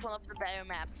 want to get one of the better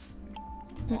maps.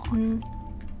 Come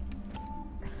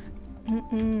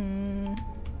on.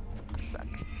 I suck.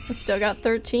 I still got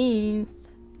 13.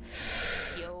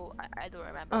 Yo, I don't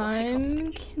remember.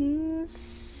 I'm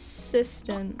consistent.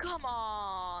 Come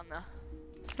on!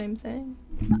 Same thing.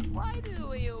 Why do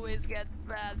we always get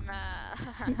bad maps?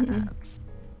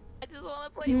 I just want to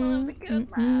play one of the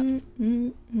good maps.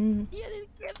 Yet it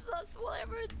gives us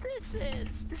whatever this is.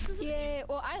 This is Yeah,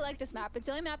 well, I like this map. It's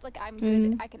the only map like I'm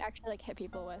good. I can actually like hit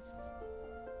people with.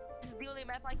 This is the only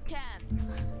map I can't.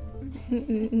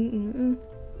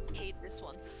 Hate this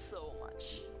one so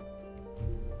much.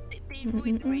 They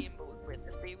ruined rainbows with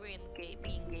this. They ruined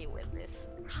being gay with this.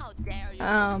 How dare you?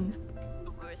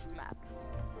 The worst map.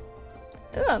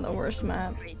 It's not the worst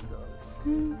map. Rainbows.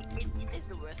 It is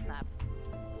the worst map.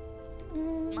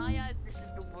 In my eyes, this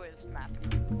is the worst map.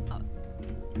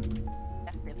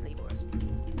 Definitely worst.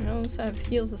 Let's have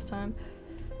heals this time.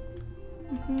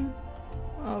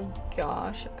 Oh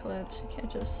gosh, Eclipse, you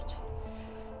can't just.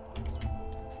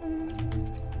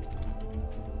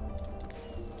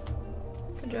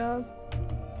 Good job.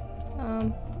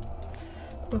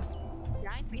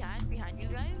 Behind you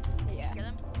guys. Yeah. Get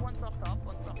them. One's up top.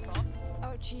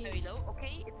 Oh jeez. There you go.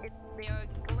 Okay, they are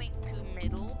going to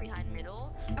middle, behind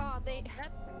middle. Oh, they.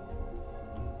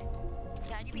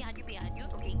 Behind you.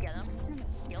 Okay, get them. I'm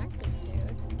gonna smack this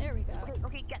dude. There we go.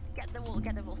 Okay, get the wall,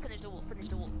 finish the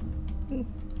wall.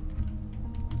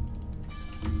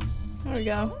 There we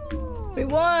go. We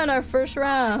won our first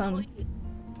round.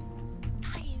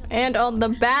 And on the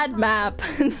bad map.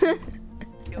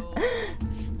 Yo,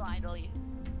 finally.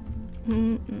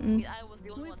 I was the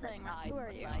only one that died. Who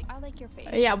are you? Like, I like your face.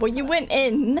 Yeah, well you went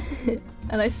in.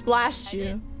 And I splashed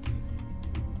you.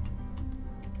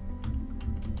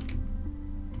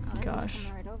 Oh, they're just Gosh.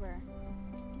 coming right over.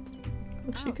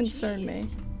 Which you Oh, concern me.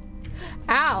 jeez.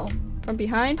 Ow! From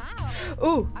behind? Ow!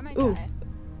 Ooh! I might Ooh! die.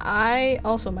 I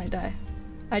also might die.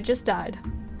 I just died.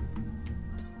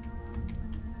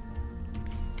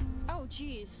 Oh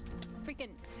jeez.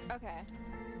 Freaking. Okay.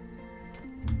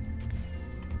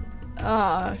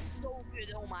 it's so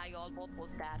good. Oh my god, what was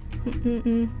that?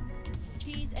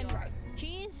 Cheese and rice.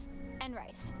 Cheese and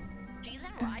rice. Cheese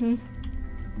and rice.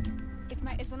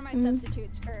 It's one of my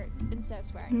substitutes for instead of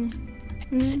swearing.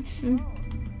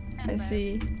 I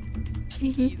see.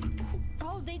 Cheese.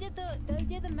 Oh, they did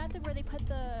the method where they put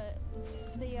the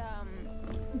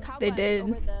cobwebs did.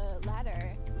 over the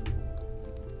ladder.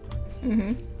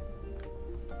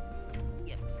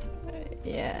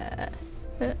 Yeah.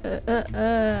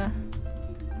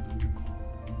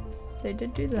 They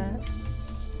did do that.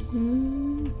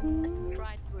 Let's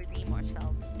try to redeem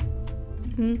ourselves.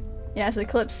 Yes,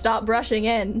 Eclipse, stop brushing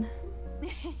in.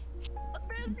 But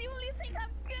that's the only thing I'm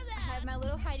good I at. have my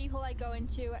little hidey hole I go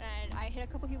into, and I hit a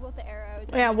couple people with the arrows.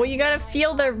 Yeah, well you gotta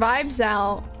feel their vibes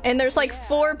out. And there's like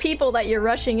 4 people that you're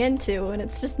rushing into, and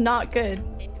it's just not good.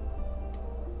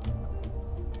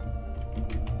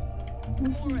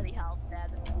 I'm already half dead.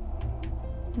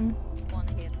 One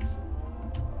hit.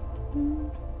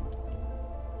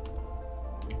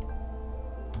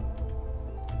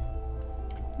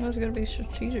 That's gonna be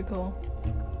strategical.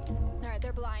 Alright,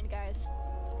 they're blind, guys.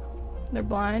 They're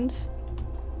blind.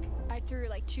 I threw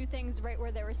like 2 things right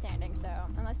where they were standing, so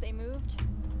unless they moved.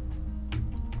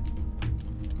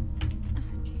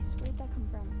 Jeez, where'd that come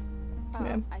from? Oh,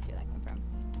 Yeah. I see where that came from.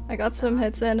 I got some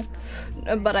hits in,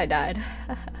 but I died.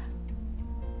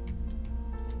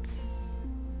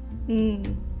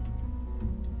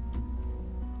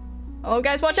 Oh,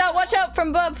 guys, watch out! Watch out from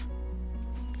above!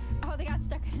 Oh, they got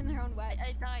stuck in their own wedge.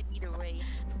 I died either way.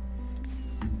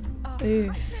 Oh, Oof.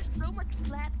 Why is there so much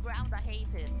flat ground? I hate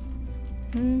it.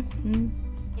 I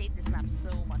hate this map so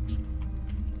much.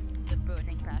 The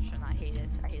burning passion, I hate it.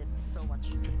 I hate it so much.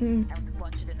 I want to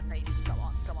punch it in the face. Come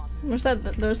on, come on. There's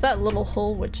that little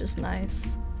hole, which is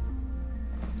nice.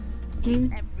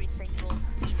 Hate every single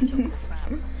inch of this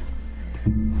map.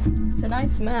 It's a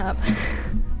nice map.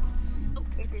 Oh,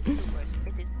 it is the worst.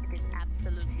 It is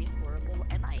absolutely horrible,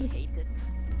 and I hate it.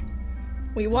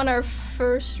 We won our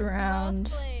first round.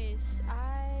 12th place.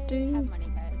 I Dude. have money,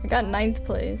 guys. I got 9th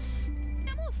place.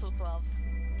 I'm also 12.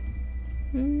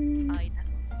 I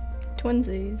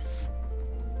Twinsies.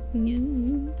 Oh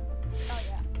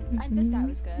yeah. And this guy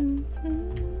was good.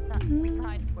 we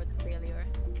tied for the failure.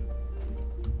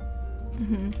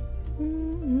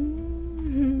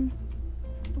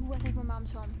 Ooh, I think my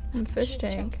mom's home. Fish She's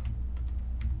tank.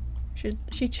 choked.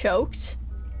 She choked.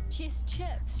 She's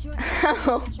chips. She went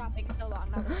Ow. shopping so long.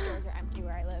 Now the stores are empty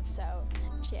where I live, so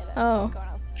she had to Oh. go on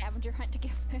a scavenger hunt to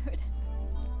get food.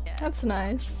 Yeah. That's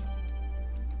nice.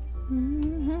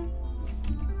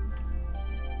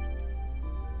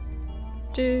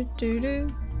 Do do do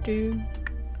do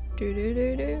do do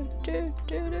do do do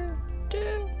do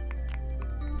do.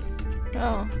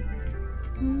 Oh.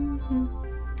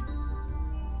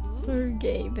 Sir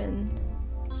Gavin.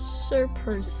 Sir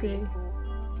Percy.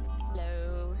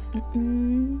 Hello.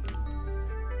 Mm-mm.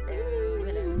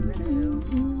 Hello.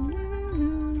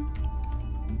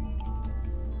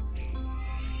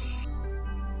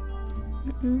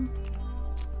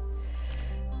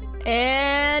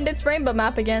 And it's rainbow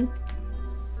map again.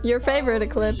 Your favorite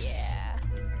Eclipse. Yeah.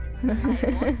 I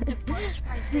want to punch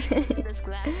my face into this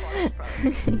glass bottle.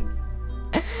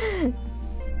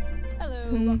 Hello,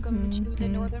 welcome to the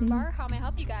Northern Bar. How may I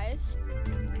help you guys?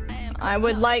 I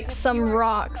would like If some you are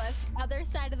rocks. on the other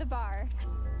side of the bar.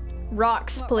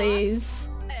 Rocks, What, please.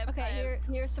 Okay,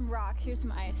 here's some rock. Here's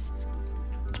some ice.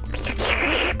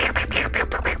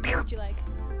 What would you like?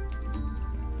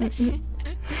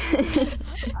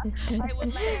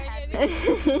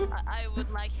 I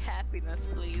would like happiness,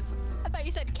 please. I thought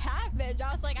you said cabbage.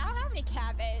 I was like, I don't have any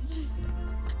cabbage.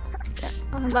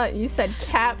 I thought you said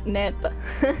catnip. I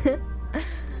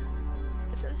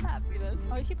said happiness.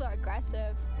 All these people are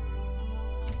aggressive.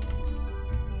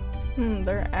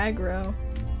 They're aggro.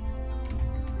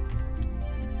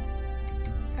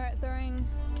 Alright, throwing.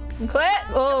 Clip!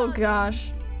 Oh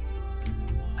gosh.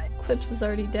 Clips is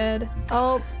already dead.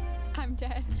 Oh, I'm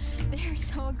dead. They're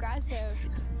so aggressive.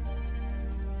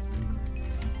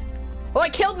 oh! I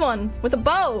killed one with a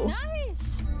bow.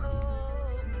 Nice!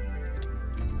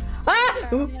 Ah!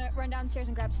 Alright, Ooh. I'm gonna run downstairs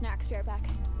and grab snacks. Be right back.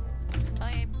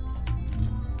 Okay.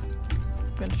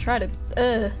 I'm gonna try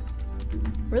to.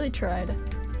 Really tried.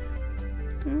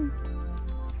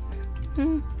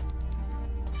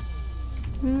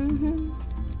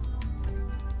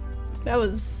 That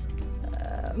was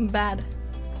bad.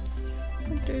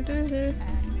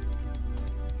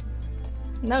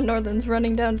 Now Northern's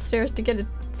running downstairs to get a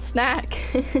snack.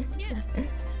 Yeah.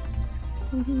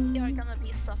 You're gonna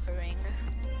be suffering.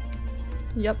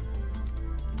 Yep.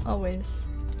 Always.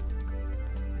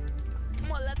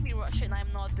 Well, let me rush in.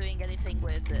 I'm not doing anything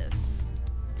with this.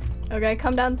 Okay,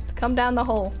 come down the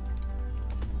hole.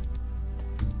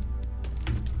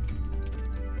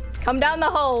 Come down the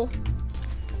hole.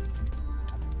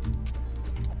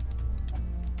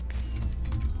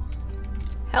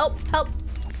 Help, help.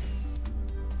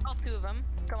 Oh, 2 of them.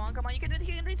 Come on, come on. You can do it,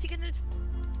 you can do it, you can do it.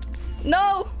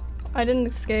 No! I didn't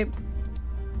escape.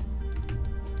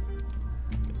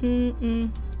 I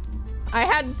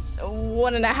had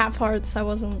 1.5 hearts. I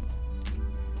wasn't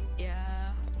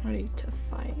Yeah. ready to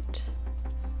fight.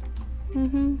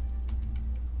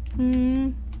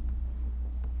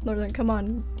 Northern, come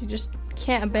on. You just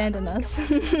can't abandon us.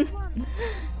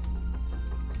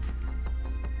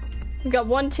 We got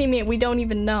one teammate we don't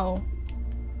even know.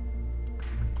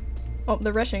 Oh,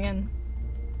 they're rushing in.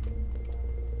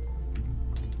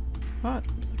 What?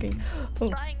 Okay.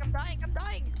 Oh. I'm dying.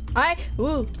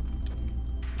 Ooh.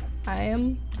 I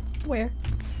am where?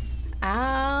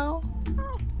 Ow.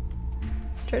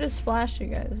 Try to splash you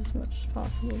guys as much as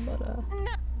possible, but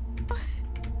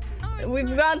No,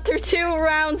 We've gone through 2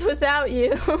 rounds without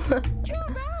you. 2 rounds!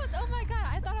 Oh my god,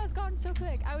 I thought I was going so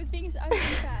quick. I was being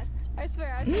fast. I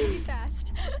swear, I was trying to be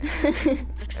fast.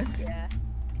 Yeah.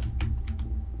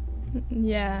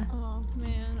 Yeah. Oh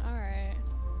man, alright.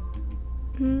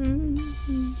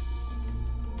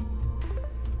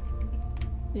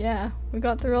 Yeah, we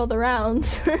got through all the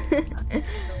rounds. At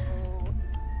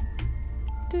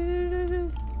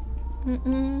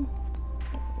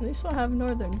least we'll have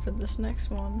Northern for this next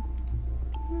one.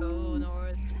 Go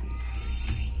north.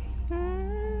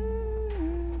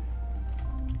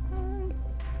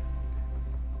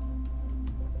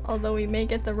 Although we may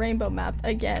get the rainbow map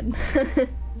again.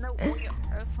 No, I hope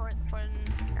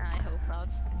not.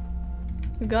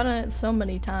 We've gotten it so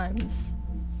many times.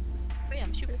 Wait,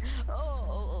 I'm sure.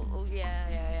 Oh,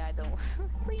 yeah, I don't.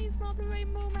 Please not the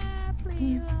rainbow map.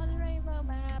 Please not the rainbow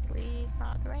map. Please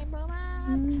not the rainbow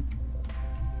map.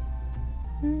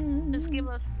 Just give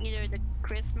us either the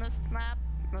Christmas map.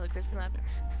 No, the Christmas map.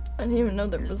 I didn't even know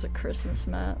there was a Christmas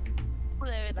map.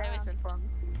 There isn't one.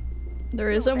 There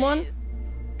isn't there one? is.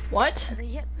 What?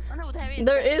 Yeah. Oh, no, there is.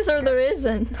 There is or there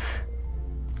isn't?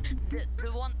 The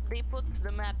one they put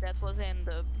the map that was in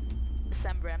the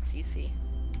December MCC.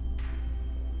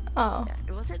 Oh. Yeah,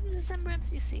 was it the December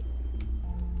MCC?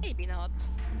 Maybe not.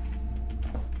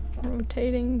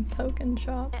 Rotating token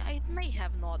shop. I may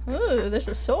have not. Ooh, there's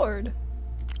a sword.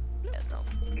 Yeah, no.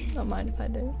 Don't mind if I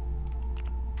do.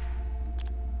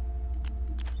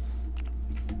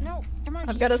 No, come on.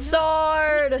 I've Chief, got a no.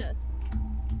 sword!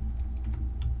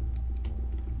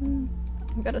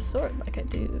 I've got a sword like I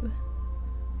do.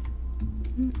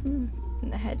 In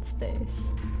the headspace.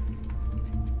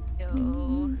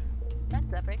 Yo,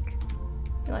 that's epic.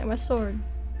 You like my sword?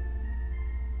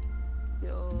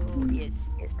 Yo,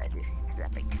 yes, I do. It's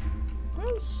epic.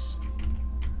 Nice.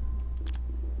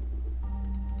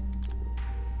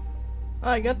 Oh,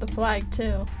 I got the flag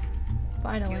too.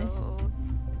 Finally. Yo.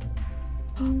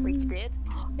 Wait, you did?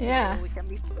 Yeah. Yo, we can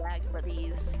be flag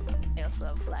buddies. I also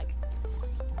have flag.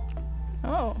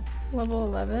 Oh, level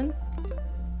 11?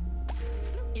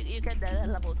 You get that at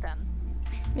level 10.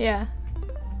 Yeah.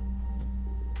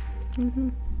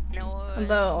 No.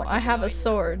 Although, I have a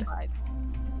sword. I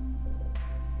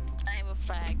have a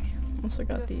flag. Also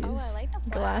got these Oh, I like the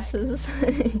flag. glasses.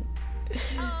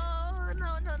 Oh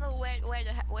no!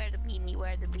 Wear the beanie.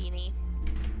 Wear the beanie.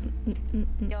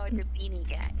 You're the beanie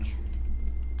gang.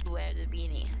 Wear the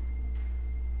beanie.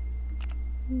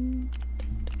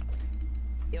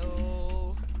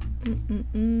 Yo.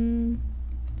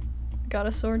 Got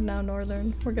a sword now,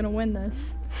 Northern. We're gonna win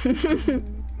this.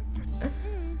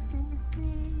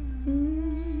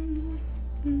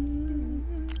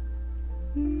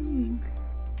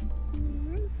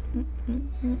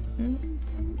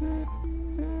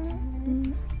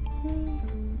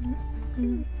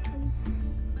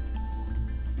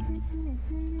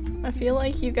 I feel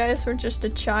like you guys were just a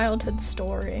childhood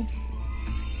story.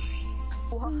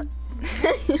 What?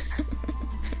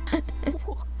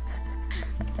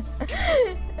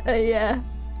 Yeah.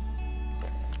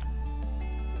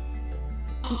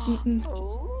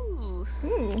 Oh.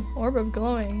 Ooh, orb of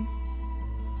glowing.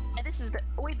 And this is the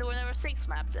wait, there were never 6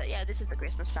 maps. Yeah, this is the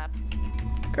Christmas map.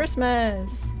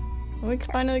 Christmas! We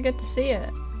can finally get to see it.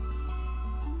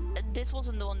 This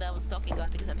wasn't the one that I was talking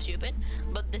about because I'm stupid,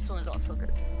 but this one is also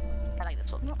good. I like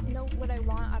this one. I don't know what I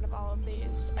want out of all of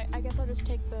these. I guess I'll just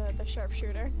take the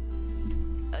sharpshooter.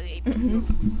 Okay.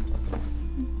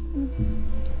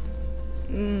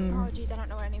 Oh jeez, I don't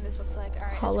know what any of this looks like.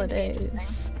 Alright.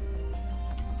 Holidays.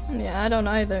 Yeah, I don't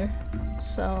either.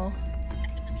 So.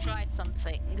 Try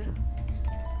something.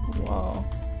 Whoa.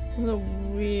 This is a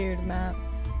weird map.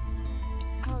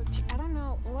 Oh, I don't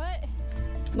know. What?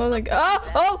 Northern.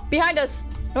 Oh! Oh! Behind us!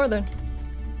 Northern.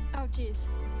 Oh jeez.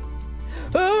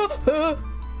 Oh! Oh!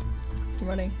 I'm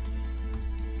running.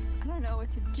 I don't know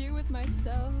what to do with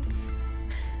myself.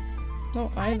 No,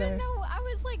 I either. don't know. I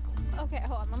was like, okay,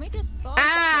 hold on. Let me just.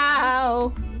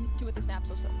 Ow! Do what this map's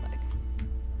supposed to look like.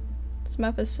 This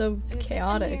map is so This in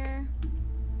chaotic. here,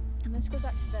 and this goes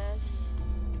out to this.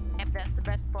 Yep, that's the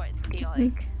best part. It's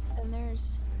chaotic. And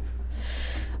there's.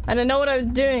 I didn't know what I was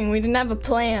doing. We didn't have a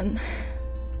plan.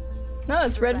 No,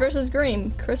 it's red versus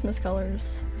green. Christmas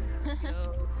colors.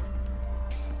 So,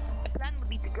 the plan would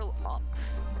be to go up,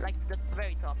 like the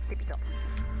very top, tippy top.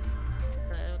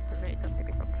 The very top,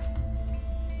 tippy top.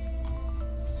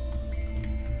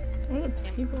 What are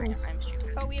people? I'm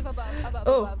stupid. Oh, we have above.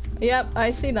 Oh, Above. yep, I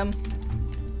see them.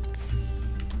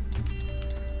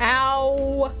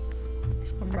 Ow!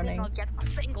 I'm I running. did not get a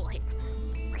single hit.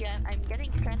 Okay, I'm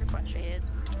getting kind of frustrated.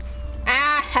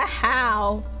 Ah,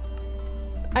 how?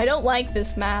 I don't like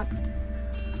this map.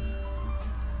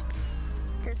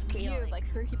 Just You chaotic. like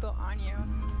 3 people on you.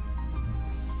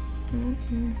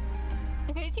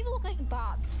 Okay, these people look like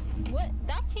bots. What?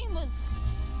 That team was.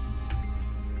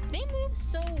 They moved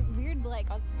so weird. Like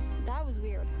that was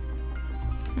weird.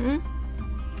 I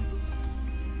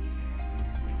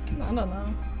don't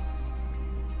know.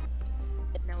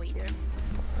 No either.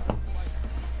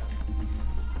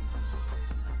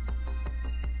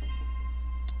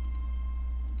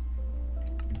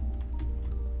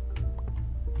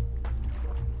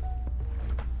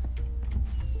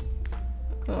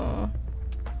 Oh.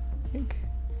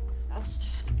 Best.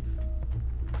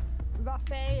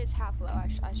 Buffet is half low. I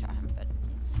shot him, but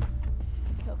he's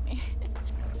killed me.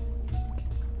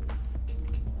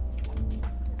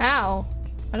 Ow.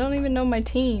 I don't even know my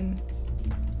team.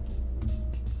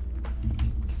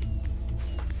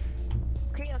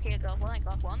 Okay, I got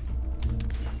one.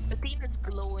 The team is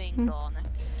glowing, Dawn.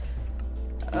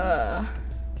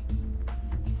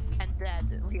 And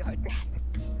dead. We are dead.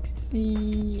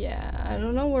 Yeah, I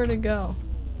don't know where to go.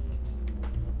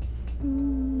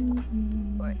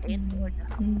 Or in or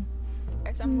down.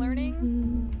 Okay, so I'm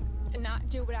learning to not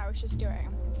do what I was just doing.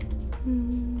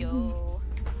 Yo.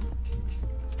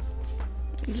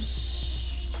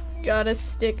 Just gotta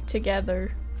stick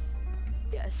together.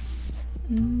 Yes.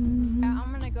 Yeah,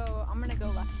 I'm gonna go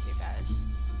left with you guys.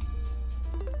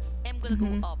 I'm gonna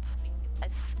go up.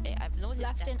 I've noticed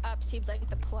Left that. and up seems like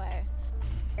the play.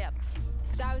 Yep.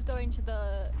 Cause I was going to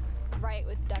the right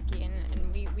with Ducky and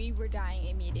we were dying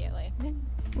immediately.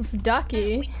 With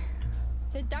Ducky.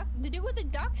 The dude with the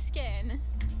duck skin.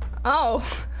 Oh.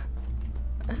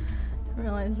 I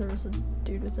realized there was a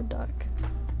dude with a duck.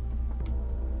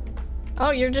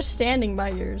 Oh, you're just standing by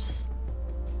yours.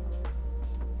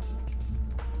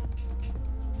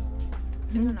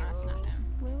 No, it's not him.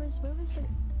 Where was the?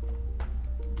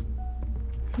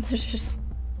 There's just.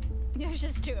 There's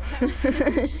just 2 of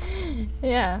them.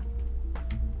 Yeah.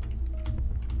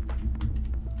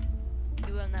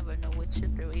 You will never know which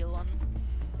is the real one.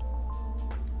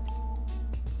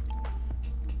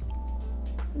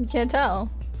 You can't tell.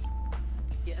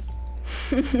 Yes.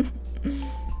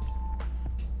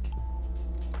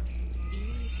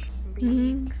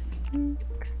 Beep,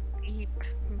 beep,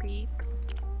 beep.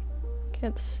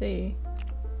 Can't see.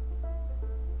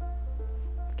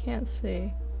 Can't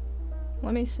see.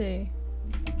 Let me see.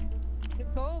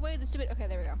 Go away, the stupid. Okay,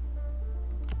 there we go.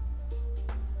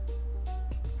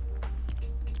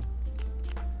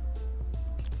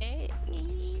 I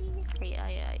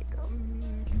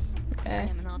Okay.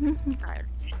 am not entirely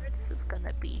sure this is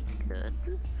gonna be good.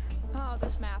 Oh,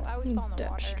 this map. I always fall in the Death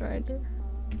water. Strider.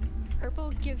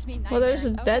 Purple gives me nightmares. Well, there's a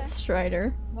Okay. Death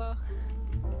Strider. Well,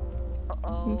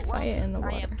 Uh-oh. You fight it in the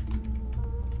water.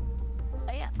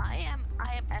 I am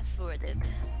F-worded.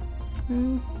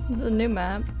 This is a new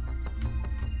map.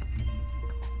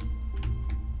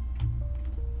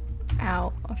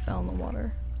 Ow, I fell in the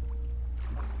water.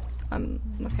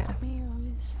 Okay. me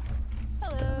always.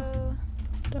 Hello.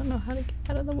 Don't know how to get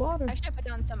out of the water. I should have put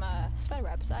down some spider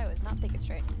webs. I was not thinking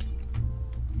straight.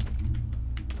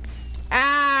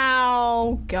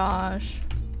 Ow! Gosh.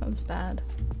 That was bad.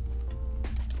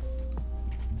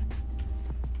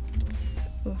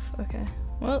 Oof, okay.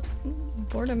 Well,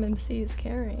 Boredom MC is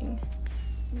carrying.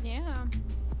 Yeah.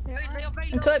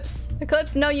 Eclipse!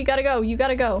 Eclipse, no, you gotta go. You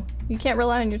gotta go. You can't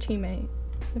rely on your teammate.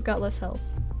 They've got less health.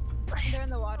 They're in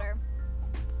the water.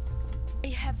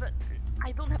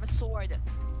 I don't have a sword.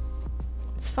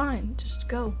 It's fine. Just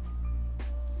go.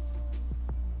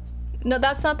 No,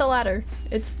 that's not the ladder.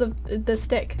 It's the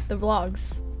stick. The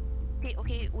vlogs.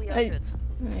 Okay, we are good.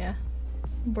 Yeah.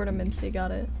 Boredom MC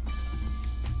got it.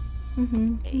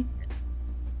 Okay.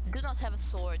 Do not have a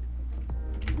sword.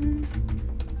 You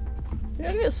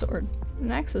gotta get a sword.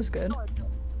 An axe is good. No,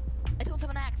 I don't have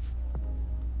an axe.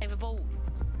 I have a bow.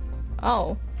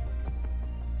 Oh.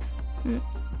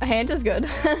 A hand is good.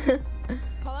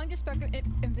 How long does spark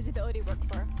invisibility work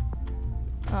for?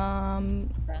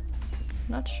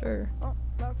 Not sure. Well,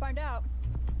 we'll find out.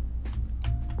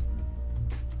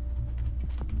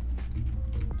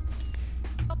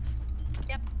 Oh,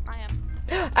 yep, I am.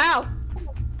 Ow!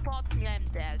 Spot me, I'm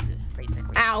dead,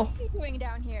 basically. Ow! What are you doing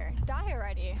down here? Die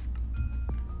already.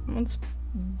 That's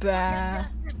bad.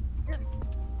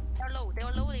 They are low, they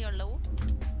are low, they are low.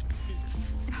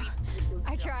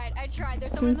 I tried.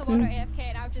 There's someone in the water AFK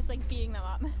and I was just like beating them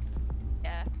up.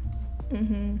 Yeah.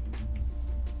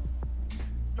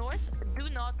 North, do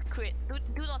not quit.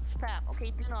 Do not spam,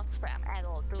 okay? Do not spam at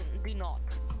all. Do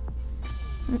not.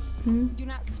 Do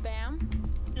not spam.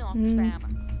 Do not spam.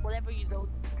 Whatever you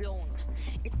don't.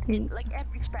 It like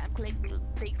every spam click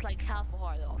takes like half a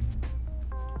heart off.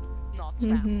 Not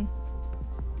spam.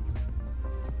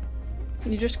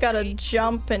 You just gotta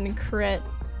jump and crit.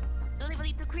 Don't even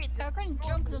need to crit. I couldn't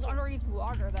jump because it's underneath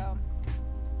water though.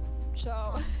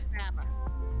 So. Hammer.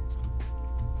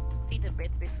 Feed a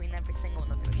bit between every single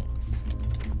one of your hits.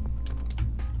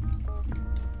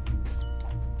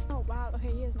 Oh wow.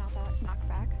 Okay, he is not that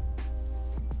knockback.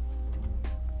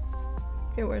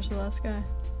 Okay, where's the last guy?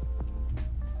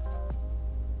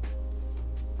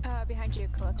 Behind you,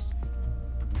 Eclipse.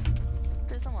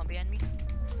 There's someone behind me.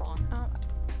 Spawn. Oh,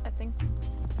 I think.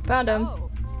 Found him. Oh.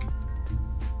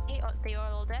 They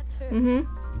are all dead? Mm-hmm.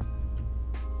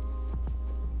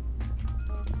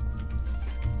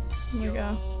 Here we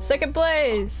go. Second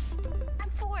place! I'm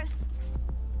fourth!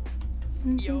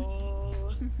 Yo.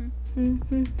 Where's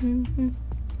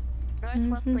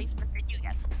what placement did you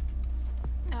get?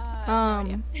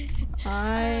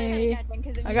 I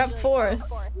got fourth.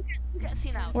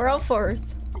 See now. We're all fourth.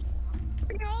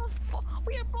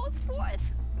 We are both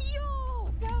fourth! Yo!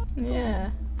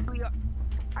 Yeah.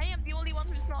 I am the only one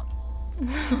who's not.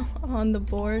 On the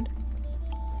board.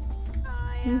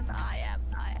 I am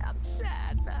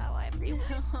sad now. I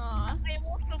am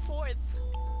also fourth.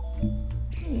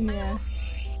 Yeah.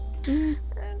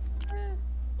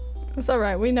 It's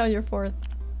alright, we know you're fourth.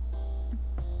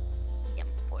 Yeah, I'm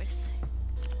fourth.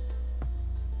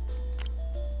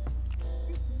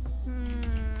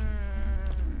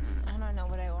 I don't know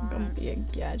what I want. I'm gonna be a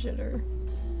gadgeter.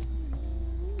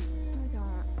 I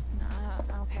don't.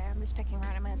 Okay, I'm just picking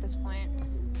randomly at this point.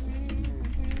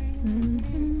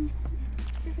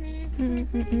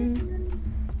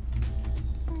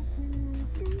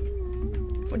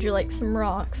 Would you like some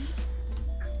rocks?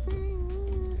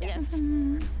 Yes.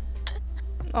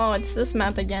 Oh, it's this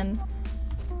map again.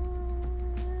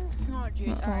 Oh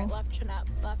jeez. Alright, left and up.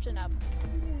 Left and up.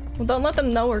 Well, don't let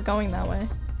them know we're going that way.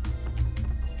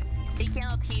 They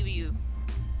cannot hear you.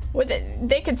 Would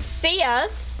they could see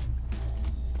us.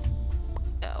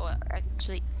 Oh,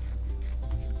 actually,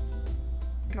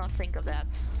 not think of that.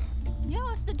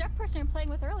 Yo, it's the duck person you're playing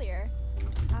with earlier.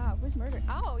 Ah, who's murdered?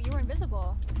 Oh, you were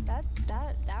invisible. That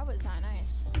was not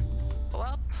nice.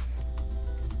 Well.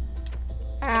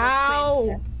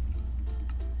 Ow!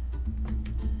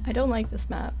 I don't like this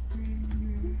map.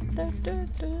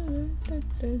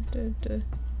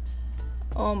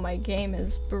 Oh, my game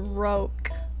is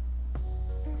broke.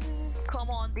 Come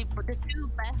on, the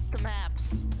two best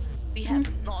maps. We have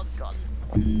not gotten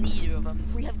neither of them.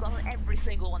 We have gotten every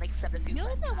single one except the two. You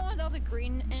know that one with all the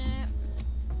green in it?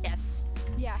 Yes.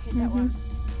 Yeah, hit that one.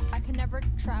 I can never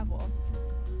travel.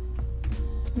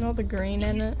 No, the green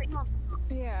in it.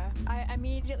 Yeah, I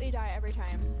immediately die every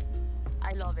time.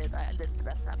 I love it. That's the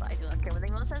best map. I do not care what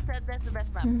anyone says. That's the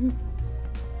best map.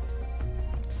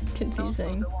 It's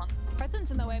confusing.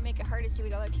 Presence in the way make it hard to see where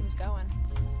the other team's going.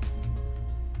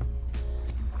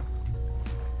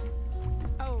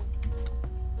 Oh.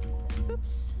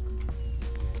 Oops.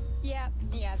 Yeah,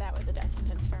 that was a death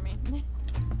sentence for me.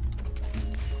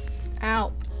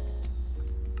 Ow.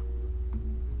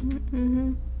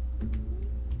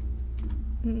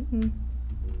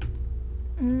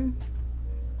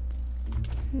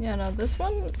 Yeah, no, this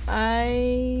one,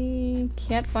 I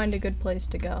can't find a good place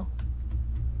to go.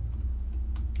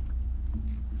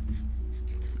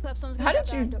 How did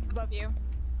you... above you?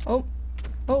 Oh.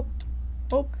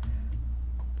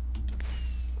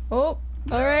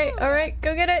 Alright,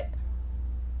 go get it.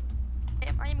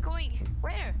 I am going.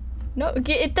 Where? No,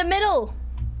 get it the middle.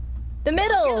 The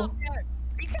middle.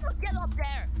 You cannot get up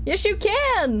there. Yes, you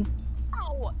can.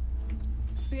 Ow.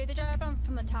 We have to drive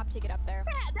from the top to get up there.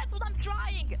 Yeah, that's what I'm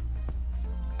trying. You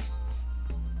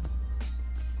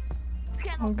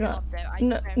cannot Oh get god. up there. I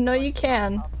No, swear no, to you God,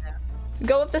 can. up there.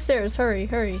 Go up the stairs. Hurry.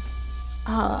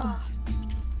 Ah.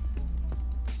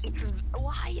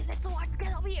 Why is it so hard to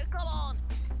get up here? Come on.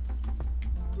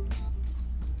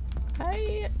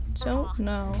 I don't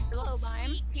know. Hello, Lime.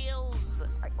 3 kills.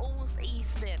 I almost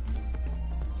aced it.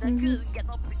 I couldn't get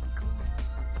up.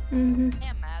 Yeah,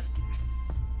 man.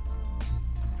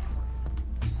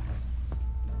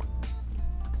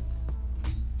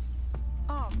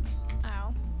 Oh.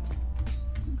 Ow.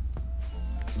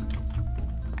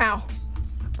 Ow.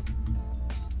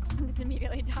 I'm just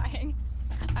immediately dying.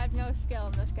 I have no skill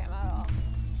in this game at all.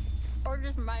 Or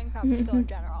just Minecraft skill in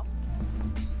general.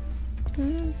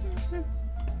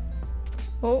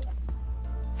 Oh.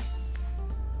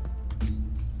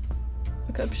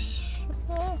 Okay.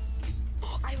 Oh.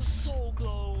 I was so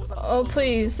close. Oh,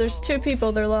 please. There's 2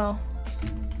 people. They're low.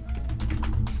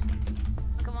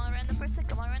 Come on, random person.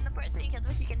 You can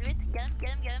do it. Get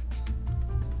him.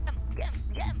 Get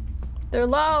him. They're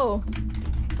low.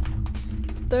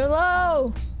 Come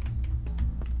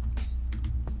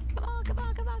on.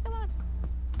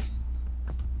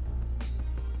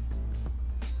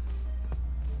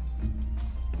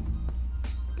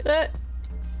 Get it?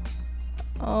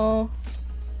 Oh.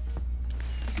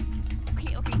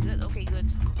 Okay,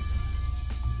 good,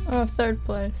 Oh, 3rd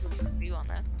place. You on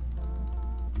that?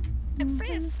 I'm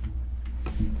 5th.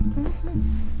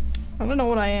 I don't know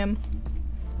what I am.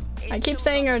 It I keep shows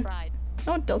saying on our- the side.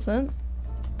 No, it doesn't.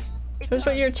 It Shows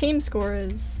what your does. team score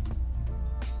is.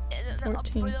 Up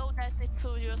 14. below that, it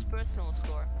shows your personal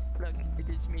score. Look, it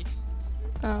is me.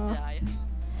 Oh. Die.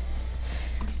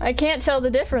 I can't tell the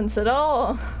difference at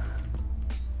all.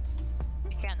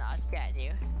 You cannot, can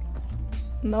you?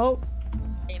 Nope.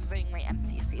 I'm bringing my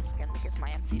MCC skin because my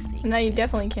MCC. No, you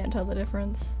definitely can't tell the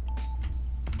difference.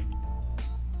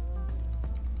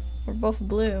 We're both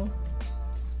blue.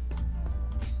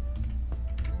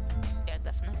 Yeah,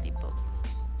 definitely both.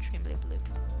 Extremely blue.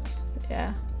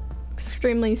 Yeah.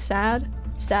 Extremely sad.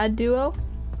 Sad duo.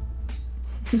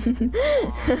 Blue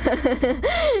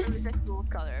is a cool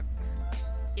color.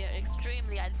 Yeah,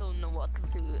 extremely. I don't know what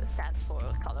blue stands for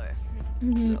color.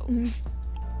 So,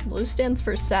 Blue stands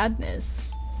for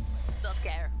sadness. don't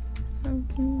care.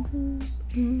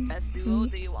 Best duo,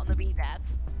 do you want to be that?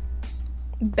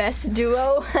 Best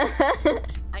duo?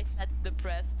 I said the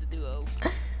press, the duo.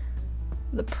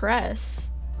 The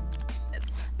press.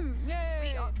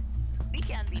 Yay! We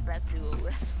can be best duo.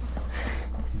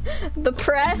 The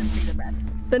press?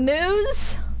 The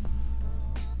news?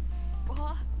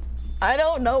 What? I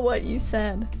don't know what you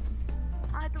said.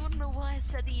 I don't know what I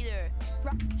said either.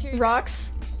 Rocks, here you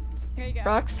Rocks? go. Here you go.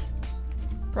 Rocks?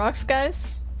 Rocks,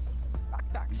 guys?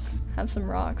 Rocks. Have some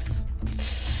rocks.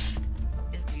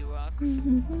 If we rock.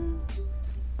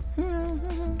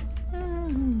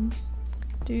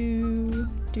 Do.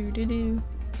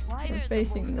 Why We're are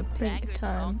facing the the most pink banger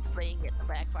time. songs playing in the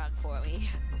background for me?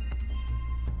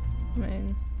 I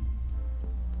mean,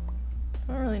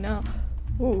 I don't really know.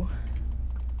 Ooh.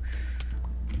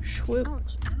 Swoop.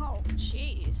 Ouch, ow,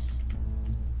 jeez.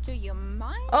 Do you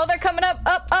mind? Oh, they're coming up,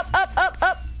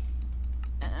 up.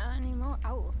 Anymore?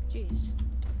 Oh, jeez.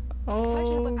 I should have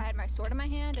Oh. looked, I had my sword in my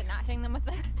hand and not hitting them with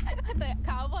the, with the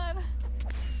cobweb.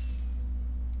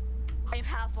 I am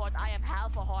half heart, I am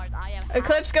half a heart, I am half.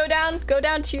 Eclipse, go down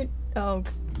to your. Oh.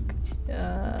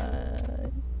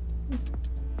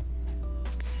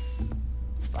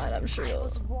 It's fine, I'm sure I you'll.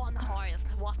 was one heart,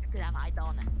 what could have I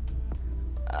done?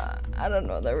 I don't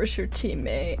know, that was your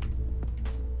teammate.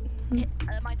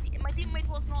 My teammate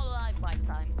was not alive by the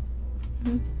time.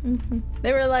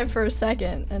 They were alive for a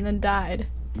second and then died.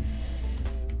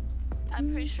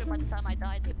 I'm pretty sure by the time I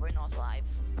died, they were not alive.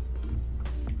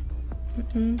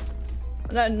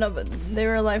 No, but they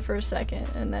were alive for a second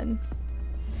and then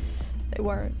they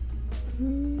weren't.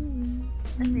 And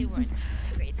they weren't.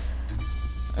 Great.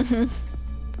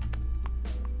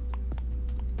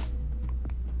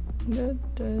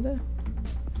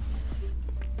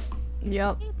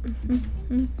 Yup.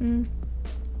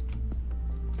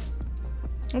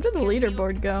 Where did the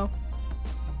leaderboard go?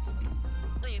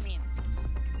 What do you mean?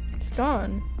 It's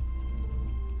gone.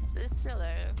 It's still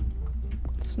there.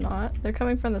 It's not. They're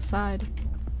coming from the side.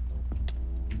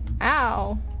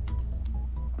 Ow!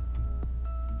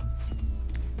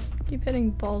 Keep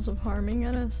hitting balls of harming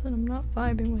at us and I'm not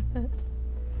vibing with it.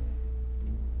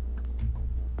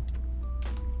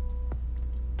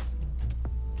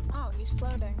 Oh, he's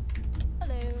floating.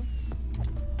 Hello.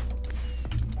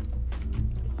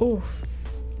 Ooh.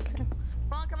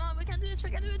 Come on, we can do this, we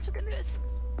can do this.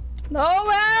 No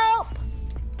help!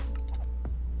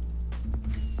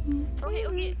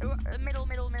 Okay, middle.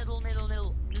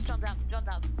 Just jump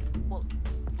down. Whoa.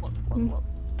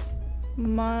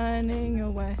 Mining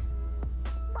away.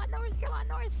 Come on,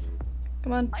 north.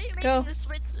 Come on, Are you making go. the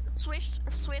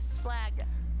Swiss flag?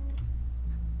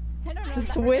 I don't know. The what that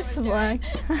Swiss person was flag.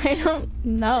 doing. I don't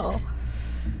know.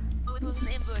 Oh, it was an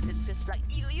inverted Swiss flag.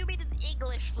 You made an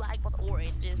English flag, but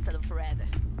orange instead of red.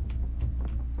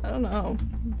 I don't know.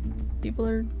 People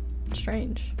are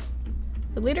strange.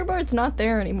 The leaderboard's not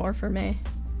there anymore for me.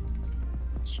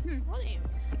 What do you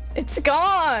It's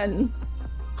gone!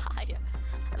 I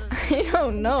I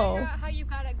don't know. Figure out how you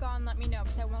got it gone, let me know,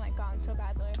 because I want it gone so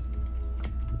badly.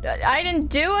 I didn't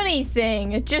do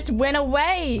anything. It just went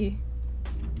away.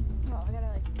 Oh, I gotta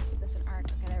like keep this in arc.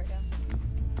 Okay, there we go.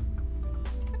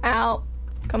 Ow.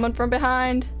 Coming from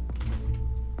behind.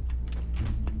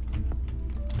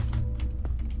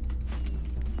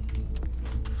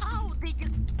 How did you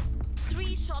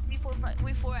 3-shot before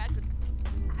I could?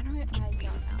 I don't know.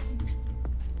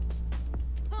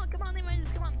 Come on,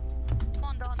 Images, come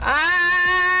on, Don.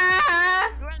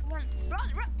 Ah! Run.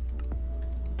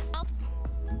 Help.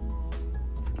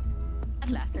 That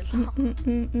lasted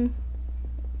long.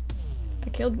 I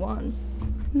killed one.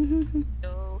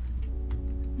 So,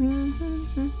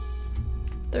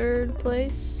 Third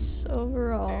place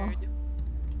overall.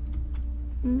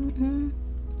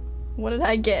 What did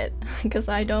I get? Because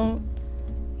I don't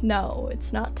know.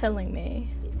 It's not telling me.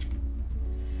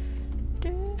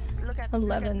 Look at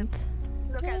 11th.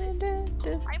 Look at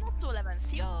this. I'm up to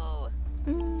 11th. Yo.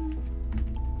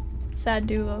 Sad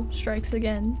duo strikes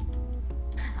again.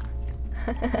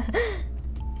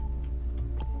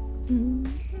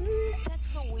 That's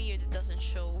so weird. It doesn't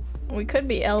show. We could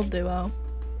be L duo.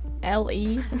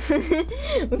 L-E.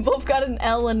 We both got an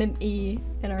L and an E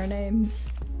in our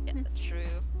names. Yeah, that's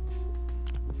true.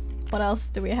 What else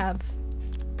do we have?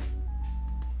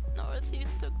 No, you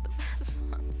took the best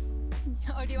one.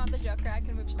 Oh, do you want the Joker? I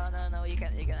can move. No, you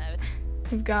can have it.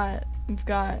 We've got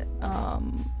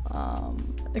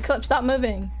Eclipse, stop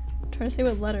moving. I'm trying to see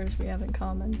what letters we have in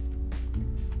common.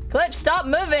 Eclipse, stop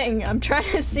moving! I'm trying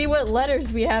to see what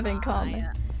letters we have in common.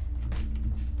 Yeah.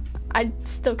 I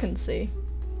still can see.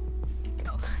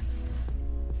 Go.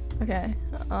 Okay.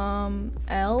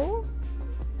 L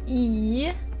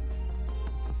E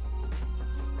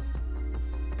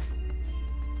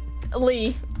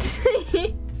Lee.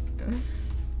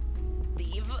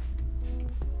 Leave.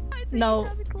 No.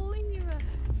 Leave.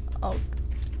 Oh,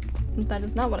 that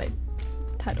is not what I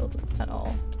titled at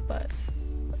all, but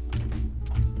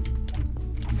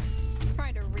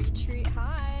Trying to retreat.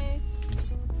 Hi.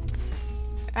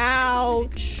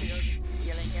 ouch.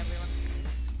 Yelling everyone.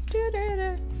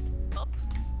 Doo-doo-doo.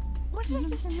 What did I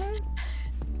just do?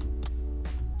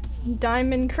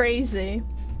 Diamond crazy.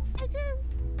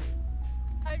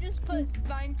 I just put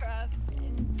Minecraft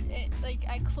and it, like,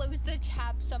 I closed the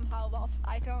tab somehow while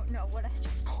I don't know what I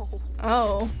just.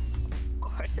 Oh. Of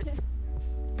course.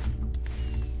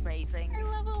 Amazing. Your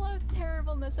level of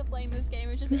terribleness of playing this game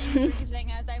is just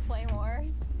increasing as I play more.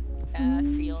 Yeah, I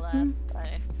feel that.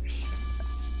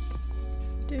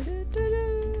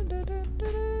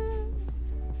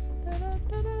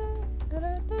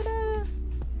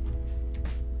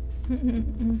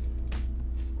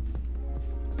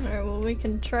 Alright, well we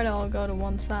can try to all go to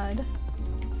one side.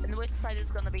 And which side is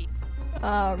gonna be?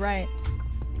 Right.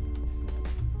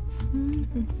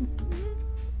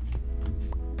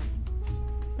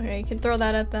 Okay, you can throw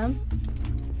that at them.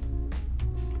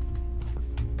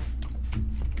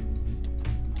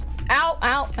 Ow,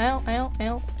 ow, ow, ow,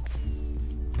 ow.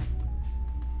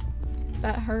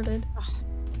 That hurted.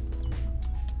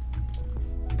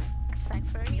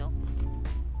 Thanks for a heal.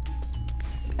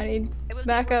 I need It was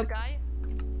back with up. the guy.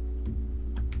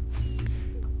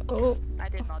 Oh. I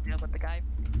did not deal with the guy.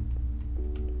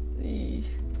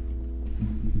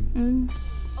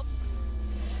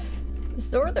 Is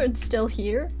the Northern still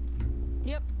here?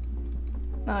 Yep.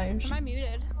 Oh, you're Am I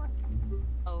muted?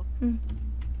 Oh. Mm-mm-mm.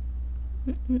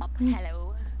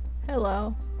 Hello.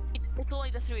 Hello. It's only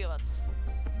the three of us.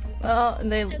 Well,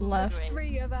 they It's left.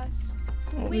 3 of us.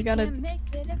 Well, we gotta can make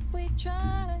it if we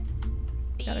try.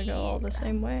 go all the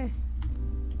same way.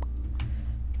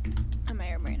 I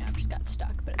may or may not have just got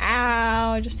stuck, but it's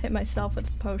Ow! I just hit myself with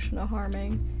a potion of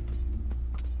harming.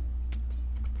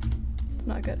 It's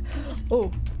not good.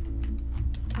 Oh.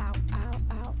 ow, ow,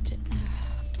 ow.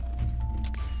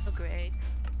 Oh, great.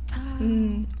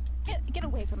 Get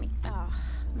away from me. Oh,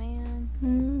 man.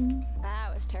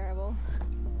 That was terrible.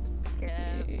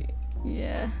 Yeah.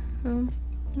 Yeah.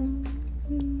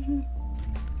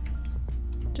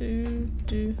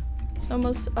 It's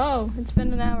almost. Oh, it's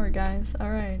been an hour, guys. All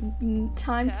right,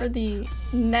 time for the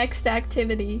next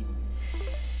activity.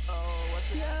 Oh,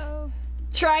 what's it? Yo.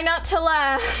 Try not to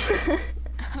laugh.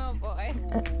 Oh boy.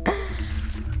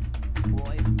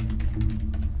 Boy.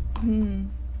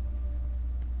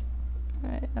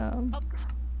 Alright, Up.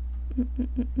 I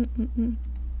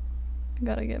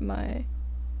gotta get my.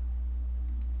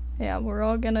 Yeah, we're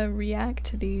all gonna react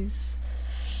to these.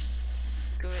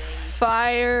 Great.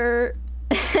 Fire.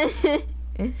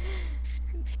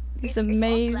 It's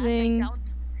amazing.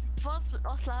 If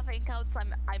us laughing counts,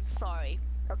 I'm sorry.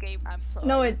 Okay, I'm sorry.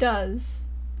 No, it does.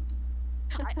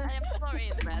 I am sorry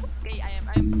in advance. Okay,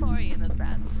 I'm sorry in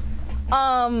advance.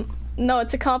 No,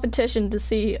 it's a competition to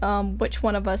see which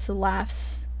one of us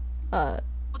laughs. But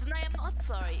then I am not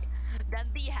sorry. Then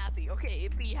be happy, okay?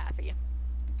 Be happy.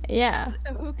 Yeah.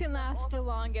 So who can last the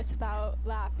longest without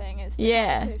laughing is the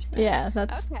Yeah. competition. Yeah,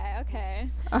 that's. Okay.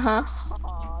 Uh-huh.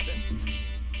 Oh,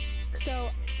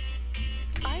 So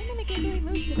I'm in a giggly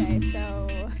mood today, so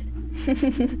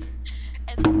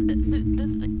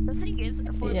and the thing is,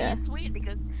 for Yeah. me it's weird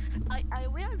because I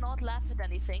will not laugh at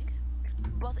anything,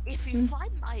 but if you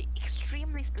find my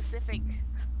extremely specific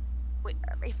wait,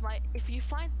 if you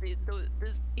find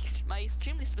my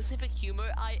extremely specific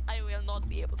humor, I will not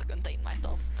be able to contain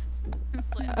myself. So,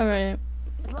 yeah, All right.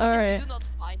 as long All as right. you do not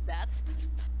find that,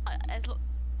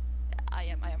 I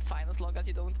am fine as long as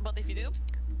you don't. But if you do,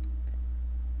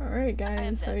 Alright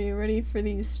guys, are you ready for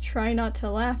these try not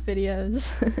to laugh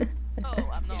videos? oh,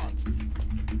 I'm not.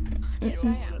 Yes, I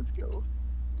am. Let's go.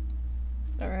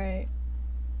 Alright.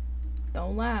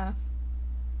 Don't laugh.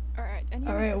 Alright,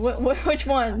 Alright, which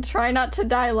one? Try not to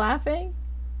die laughing?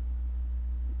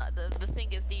 The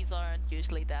thing is, these aren't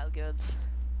usually that good.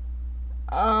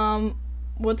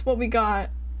 What's what we got?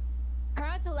 Try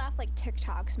not to laugh like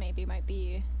TikToks maybe might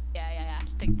be. Yeah.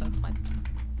 TikTok's fine.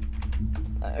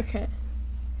 Okay.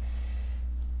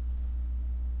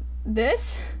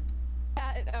 This?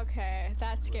 Okay,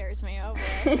 that scares me. Oh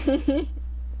boy.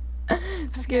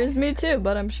 Scares me too,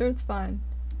 but I'm sure it's fine.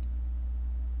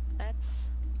 That's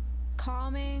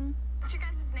Calming. What's your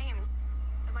guys' names?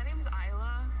 My name's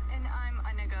Isla, and I'm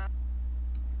Aniga.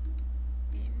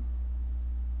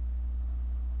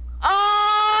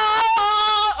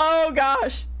 Oh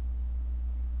gosh.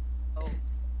 oh.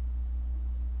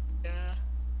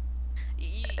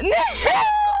 You No!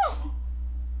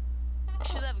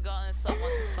 should have gotten someone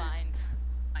to find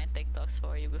TikToks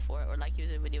for you before, or like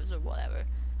YouTube videos or whatever.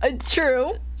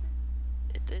 True.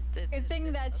 Good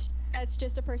thing that's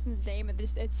just a person's name.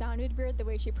 It sounded weird the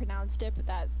way she pronounced it, but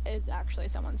that is actually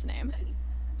someone's name.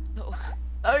 No.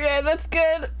 Okay, that's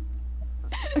good.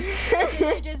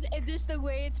 It's just the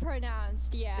way it's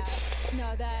pronounced. Yeah.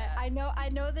 No, that I know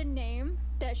the name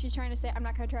that she's trying to say. I'm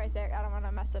not gonna try to say it. I don't want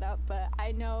to mess it up, but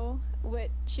I know what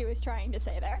she was trying to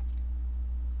say there.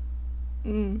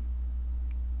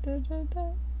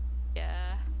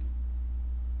 Yeah.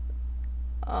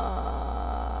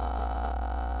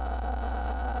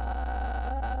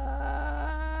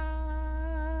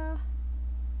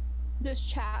 Does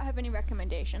chat have any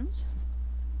recommendations?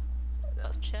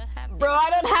 Does chat have? Bro, I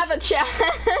don't have a chat.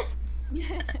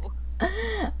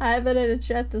 I haven't had a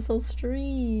chat this whole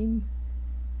stream.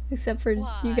 Except for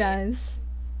Why? you guys.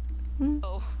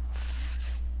 Oh.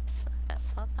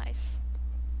 That's not nice.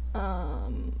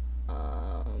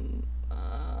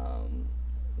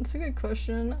 That's a good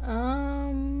question.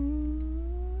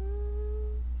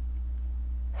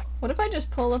 What if I just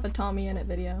pull up a Tommy in it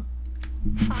video?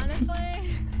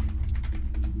 Honestly,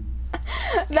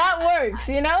 That works,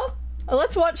 you know?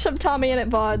 Let's watch some Tommy in it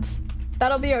VODs.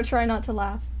 That'll be our try not to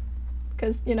laugh.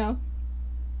 Cause, you know,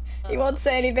 he won't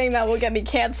say anything that will get me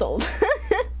cancelled.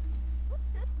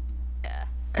 Yeah.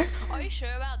 Are you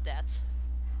sure about that?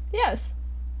 Yes.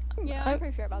 yeah, I'm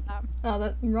pretty sure about that. Oh,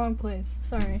 that wrong place.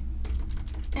 Sorry.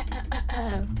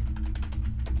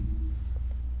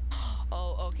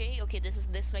 Oh, okay.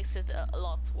 This makes it a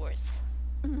lot worse.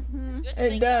 Mm-hmm. Good It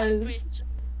thing does.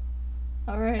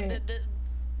 I Alright.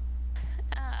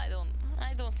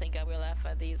 I don't think I will laugh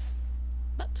at these,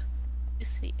 but you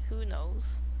see, who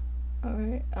knows?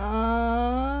 Alright.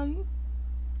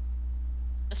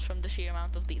 Just from the sheer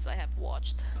amount of these I have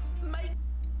watched. Mate,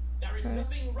 there is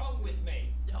nothing wrong with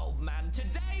me. Oh man,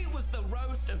 today was the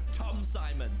roast of Tom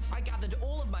Simons. I gathered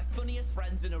all of my funniest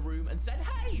friends in a room and said,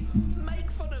 hey,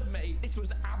 make fun of me. This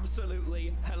was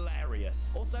absolutely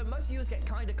hilarious. Also, most viewers get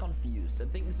kind of confused and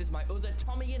think this is my other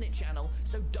Tommy In It channel,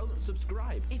 so don't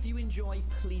subscribe. If you enjoy,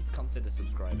 please consider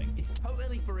subscribing. It's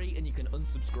totally free and you can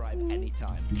unsubscribe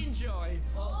anytime. Enjoy.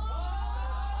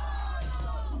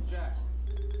 I'm Jack.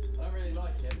 I don't really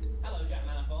like him. Hello, Jack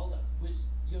Manifold.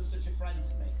 You're such a friend to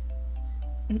me.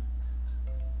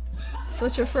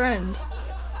 Such a friend.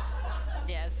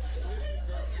 Yes.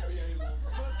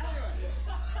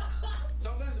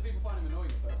 Sometimes the people find him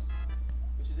annoying at first,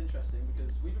 which is interesting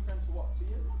because we've been friends for what, 2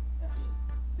 years? Yeah,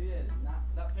 2 years, and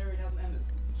that period hasn't ended.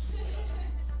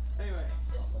 Anyway.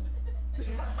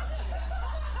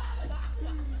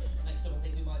 Next up, I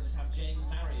think we might just have James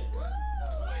marry it. Wait,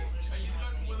 are you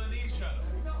going with an East channel?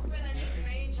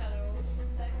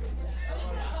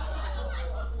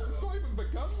 It's not even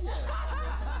begun yet.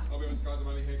 I'll be honest, guys, I'm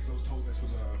only here because I was told this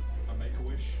was a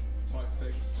Make-A-Wish type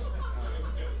thing.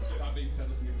 That being said,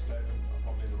 looking at the stage, I'm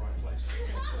probably in the right place.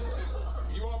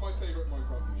 You are my favourite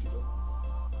Minecraft YouTuber.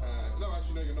 No,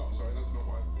 actually, no, you're not. Sorry, that's not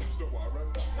what I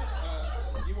wrote.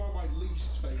 You are my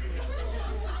least favourite Minecraft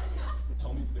YouTuber.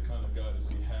 Tommy's the kind of guy to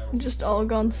see hair Just all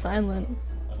gone silent.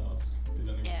 and ask, is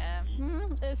anyone Yeah.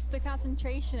 It's the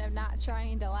concentration of not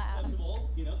trying to laugh. First of all,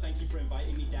 thank you for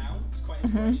inviting me down. It's quite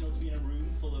inspirational to be in a room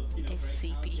full of, great talented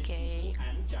CPK. people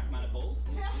and Jack Manifold.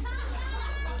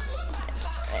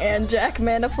 And Jack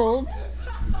Manifold.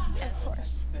 Yes. Of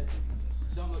course.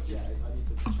 Don't look yet. I need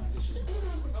to transition.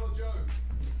 Hello, Joe.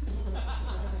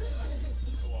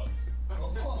 What?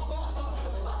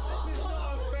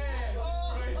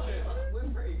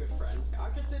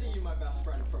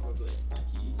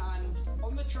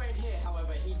 the train here,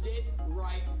 however, he did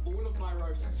write all of my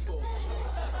roasts for me.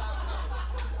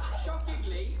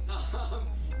 Shockingly,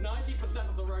 90%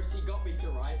 of the roasts he got me to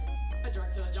write are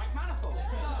directed at Jack Manifold.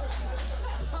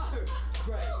 So,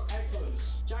 great, excellent.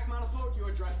 Jack Manifold, you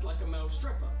are dressed like a male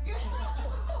stripper.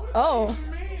 Oh.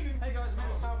 Hey guys, make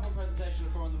this PowerPoint presentation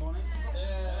at 4 in the morning.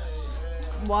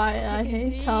 Why I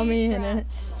hate Tommy in it.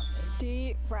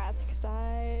 Deep breath, because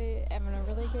I am in a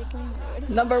really good mood.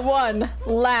 Number 1,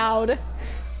 loud.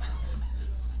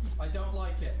 I don't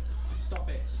like it. Stop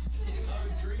it.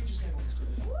 Dream just came on the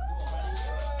screen.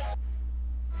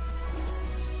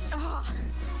 Ah.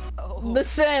 Oh. The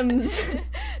Sims.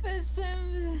 The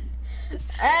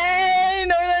Sims. Hey,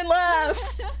 Northern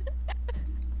left.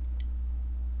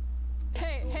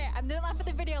 Hey, I didn't laugh at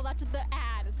the video, I laughed at the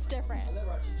ad. It's different. I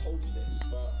never actually told you this,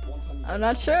 but one time you I'm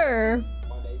not sure.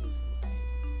 my neighbours.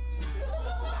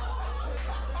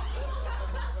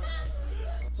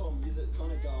 Tom, you're the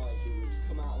kind of guy who would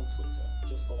come out on Twitter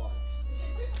just for likes.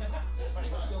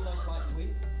 What's your most liked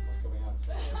tweet? Like coming out.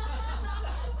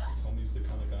 Tommy's the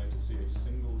kind of guy to see a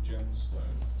single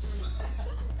gemstone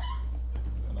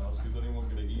and ask, is anyone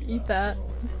going to eat that.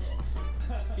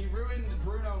 He ruined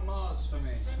Bruno Mars for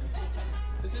me.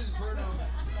 This is Bruno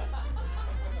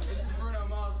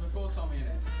Mars before Tommy in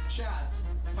it. Chad,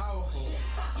 powerful.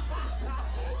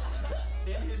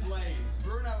 In his lane.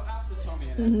 Bruno after Tommy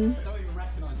in it. I don't even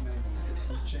recognize him anymore.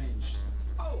 He's changed.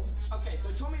 Oh, okay, so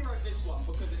Tommy wrote this one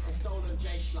because it's a stolen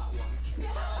J-Schlatt one.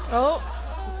 Oh.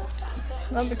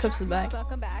 Oh, the clips is back.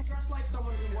 Welcome back. Dressed like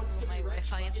someone who wants to My be rich.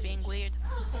 Wi-Fi is being weird.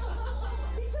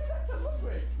 He said that's a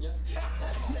lovely. Yes.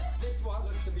 This one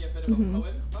looks to be a bit of a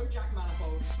poem. Oh, Jack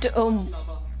Manifold.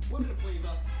 Lover, women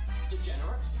pleaser,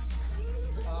 degenerate.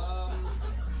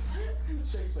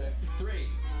 Shakespeare. 3.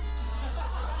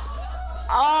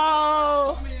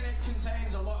 Oh. Tommy in it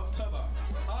contains a lot of tubber.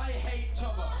 I hate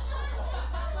tubber.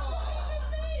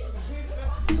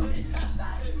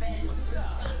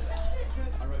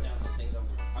 I wrote down some things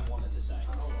I wanted to say.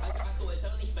 I thought it's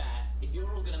only fair if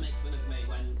you're all going to make fun of me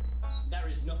when there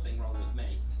is nothing wrong with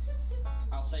me.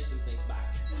 I'll say some things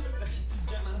back.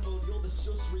 Jack Manifold, you're the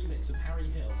sus remix of Harry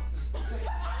Hill.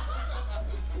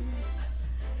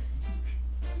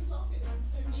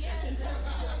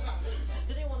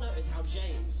 Did anyone notice how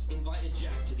James invited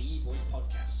Jack to the E-Boys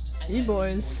podcast? And then the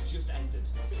E-Boys. just ended.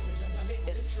 I mean,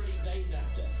 literally days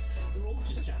after. They're all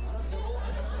just Jack Manifold.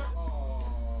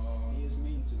 Oh, he is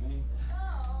mean to me.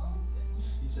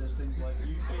 He says things like,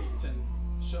 you peaked and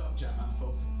shut up, Jack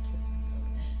Manifold.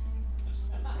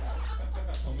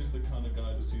 Tommy's the kind of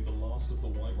guy to see the last of the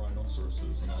white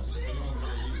rhinoceroses and ask, is anyone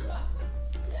going to eat that?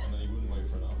 And then he wouldn't wait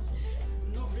for an answer.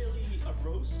 Not really a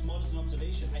roast, more as an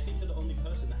observation. I think you're the only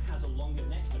person that has a longer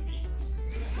neck than me.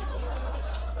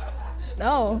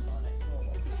 No.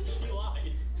 She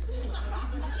lied.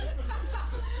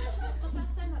 The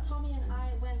first time that Tommy and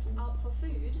I went out for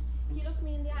food, he looked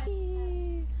me in the eye. I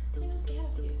think I'm scared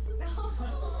of you.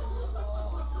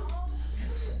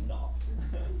 Not.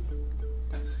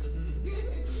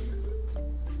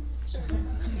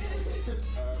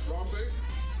 Rambo,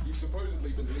 you've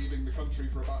supposedly been leaving the country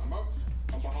for about a month.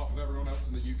 On behalf of everyone else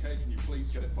in the UK, can you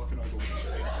please get it fucking over with?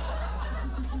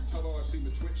 Hello, I've seen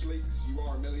the Twitch leaks. You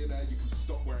are a millionaire. You can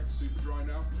stop wearing Superdry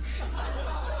now.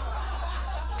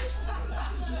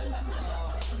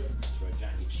 For a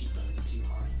jacket, sheep don't go too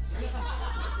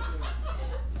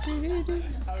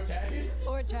high. Okay.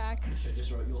 Or Jack. You should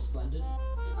just wrote You're Splendid.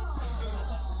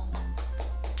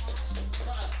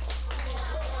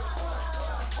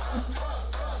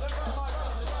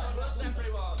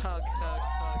 Hug, hug,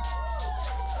 hug.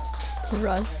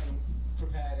 Russ.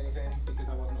 Prepared anything because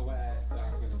I wasn't aware that I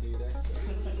was going to do this.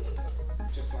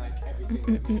 Just like everything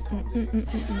that me and Tom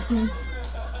do.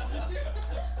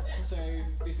 So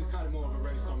this is kind of more of a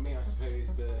roast on me, I suppose,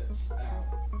 but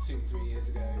 2-3 years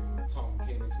ago, Tom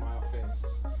came into my office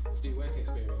to do work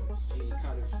experience. He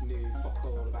kind of knew fuck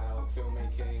all about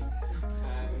filmmaking,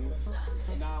 and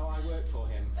now I work for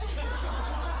him.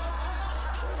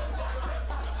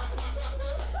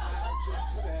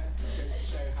 Just goes to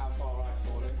show how far I've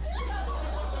fallen.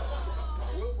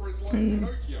 Wilbur is like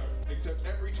Pinocchio, except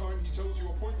every time he tells you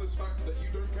a pointless fact that you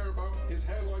don't care about, his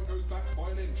hairline goes back by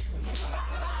an inch.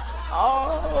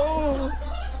 Oh.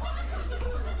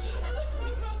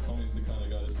 Tommy's the kind of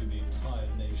guy to see the entire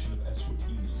nation of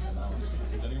Eswatini and ask,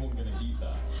 is anyone going to eat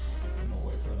that? And not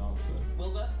wait for an answer.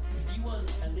 Wilbur, if you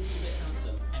weren't a little bit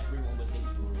handsome, everyone would think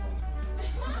you were wrong.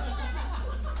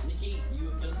 Nikki, you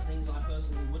have done things I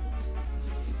personally wouldn't.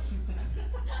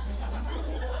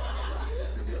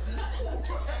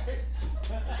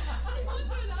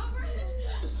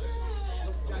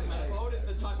 Jack Manifold is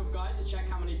the type of guy to check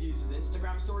how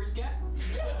Instagram stories get.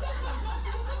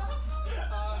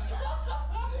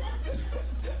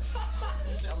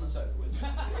 Sit on the sofa with me.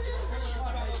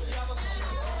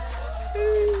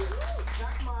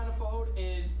 Jack Manifold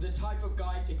is the type of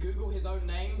guy to Google his own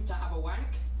name to have a wank.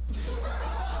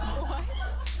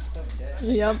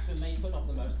 Yep. Been made fun of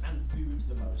the most and booed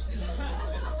the most.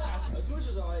 As much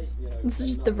as I, This is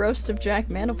just the roast of Jack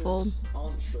Manifold.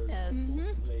 aren't true. Yes.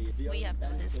 Unfortunately, the only have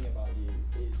done better this. thing about you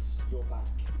is your back.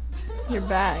 You're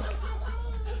back.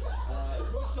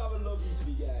 As much as I would love you to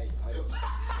be gay, I just...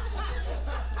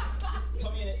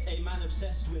 Tommy, a man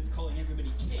obsessed with calling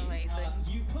everybody king. Amazing.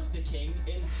 You put the king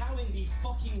in how in the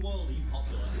fucking world are you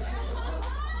popular?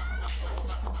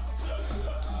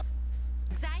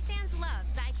 Xi fans love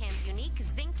Zycam's unique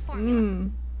zinc formula.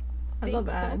 I love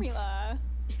ads. Formula.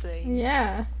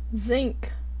 Yeah,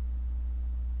 zinc.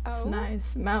 It's Oh.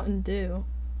 nice. Mountain Dew.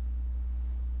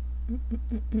 I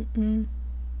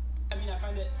mean, I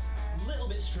find it a little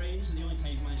bit strange that the only time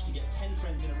you've managed to get 10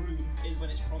 friends in a room is when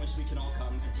it's promised we can all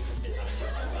come and take a piss out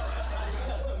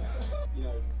of you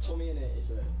know, Tommy in it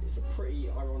is a pretty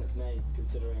ironic name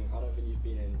considering I don't think you've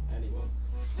been in anyone.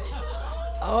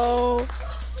 Oh.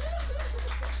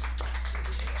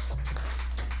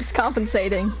 It's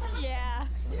compensating. Yeah.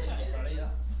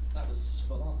 That was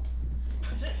full on.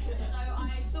 So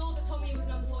I saw that Tommy was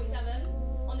number 47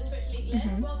 on the Twitch League list.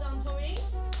 Well done, Tommy.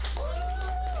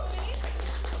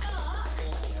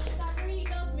 That really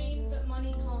does mean that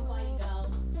money can't buy you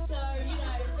girls. So, you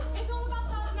know, it's all about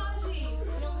personality.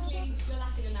 And obviously, you're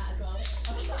lacking in that as well.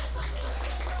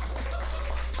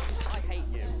 I hate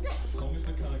you. Tommy's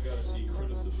the kind of guy to see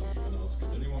criticism and ask, is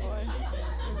anyone like you?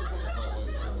 Not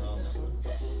waiting for an answer.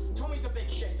 Tommy's a big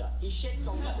shitter. He shits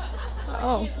a lot.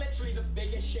 Oh. He is literally the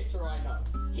biggest shitter I know.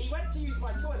 He went to use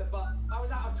my toilet, but I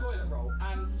was out of toilet roll,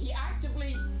 and he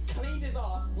actively cleaned his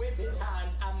ass with his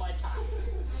hand and my tap.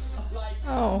 Like,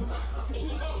 Oh.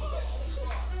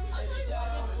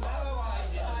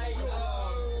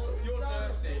 You're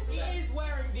dirty. He is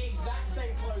wearing the exact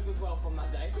same clothes as well from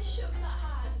that day. I shook that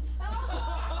hand.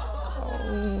 Oh.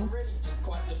 I'm really just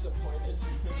quite disappointed.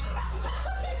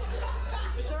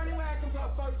 Is there any way I can put a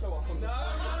photo up on this?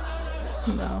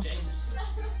 No. James,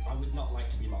 I would not like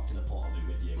to be locked in a portal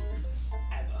with you.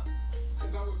 Ever.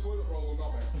 Is that what toilet roll or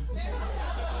not, mate?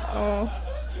 Oh.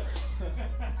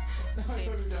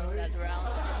 James turned that around.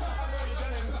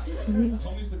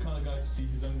 Tommy's the kind of guy to see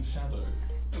his own shadow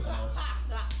and ask,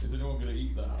 is anyone going to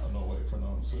eat that and not wait for an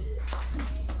answer?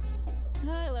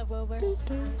 I love Wilbur.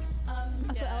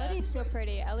 Also, Elodie is so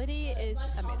pretty. Elodie is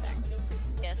amazing.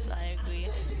 Yes, I agree.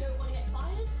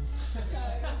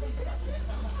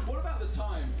 What about the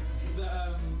time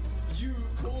that you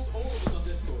called all of us on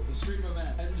Discord, the stream of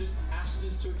men, and just asked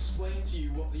us to explain to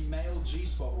you what the male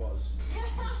G-spot was?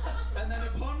 And then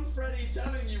upon Freddie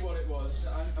telling you what it was,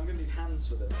 I'm going to need hands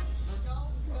for this.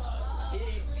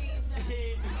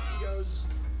 He goes,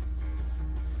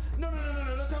 no,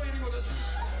 don't tell me anymore. Don't tell me.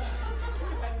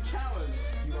 And cowers,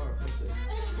 you are a pussy.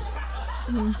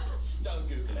 Don't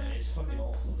Google it, it's fucking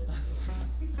awful.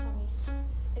 Tommy,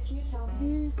 if you tell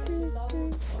me that you love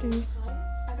me all the time,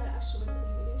 I bet I actually wouldn't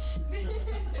believe you.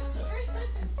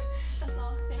 That's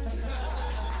all. Thank you.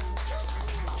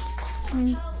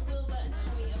 Tell Wilbur and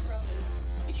Tommy are brothers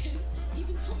because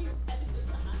even Tommy's editors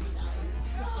are happy now.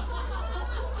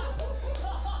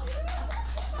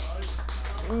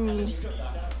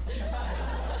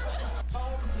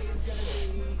 Tom is going to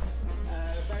be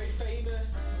very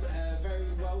famous, very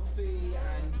wealthy,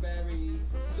 and very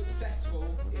successful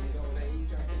in his old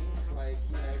age, I think. Like,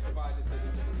 you know, provided that he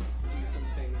doesn't do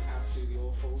something absolutely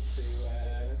awful to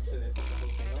put the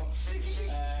whole thing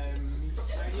up.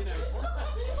 And, you know.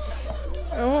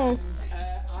 Oh.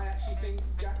 And, I actually think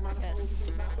Jack Manifold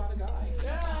isn't that bad a guy.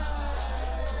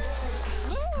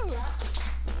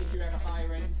 If you're ever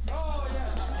hiring. Oh,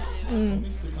 yeah.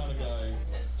 Tommy's the kind of guy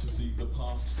to see the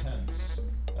past tense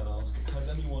and ask, has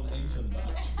anyone eaten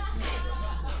that?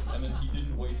 And then he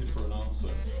didn't wait for an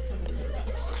answer.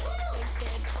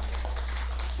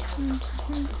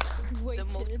 The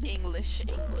most English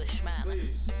man.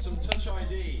 Please, some Touch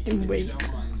ID, if Wait. you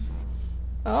don't mind.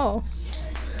 Oh.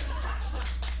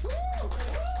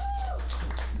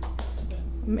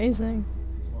 Amazing.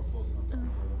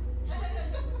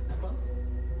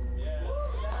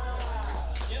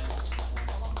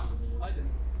 I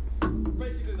didn't.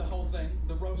 Basically, the whole thing,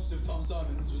 the roast of Tom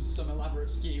Simons, was some elaborate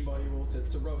scheme by you all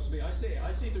to roast me. I see it.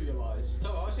 I see through your lies.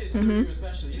 So I see it through you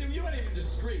especially. You weren't even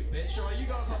discreet, bitch. Alright, you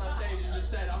got up on that stage and just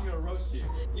said, "I'm gonna roast you."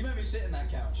 You made me sit in that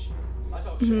couch. I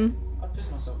felt shit. I'd piss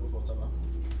myself before Tomo.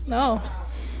 No.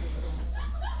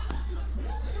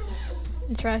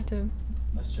 Attractive.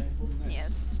 Let's change one next.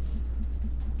 Yes.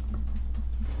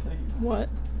 What?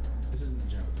 This isn't a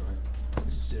joke, right?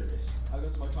 This is serious. I go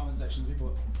to my comment section, people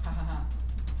are, ha ha ha,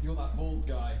 you're that bald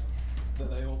guy that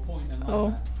they all point and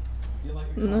laugh at. You're like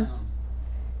a clown.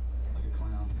 Like a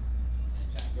clown.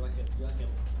 Jack, you're like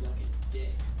a dick,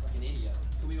 like an idiot.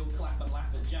 Can we all clap and laugh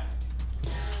at Jack?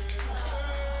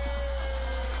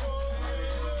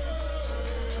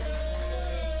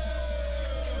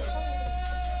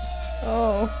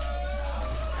 Oh.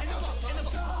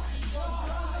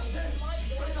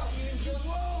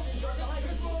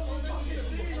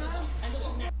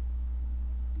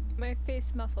 My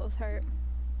face muscles hurt.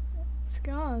 It's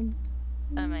gone.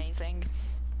 Amazing.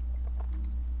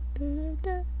 I'm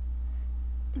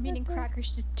eating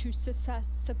crackers to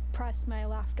suppress my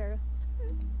laughter.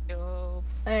 Yo.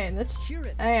 Hey, that's.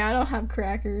 Hey, I don't have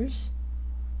crackers.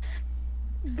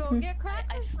 Go get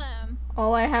crackers then.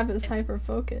 All I have is hyper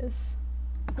focus.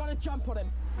 Gotta jump on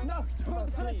him. No, for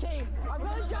the team. I'm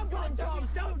gonna jump on him, Tom.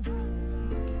 Don't.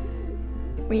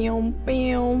 Bam,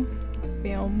 bam,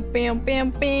 bam, bam, bam,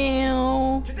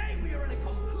 bam. Today we are in a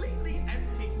completely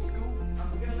empty school,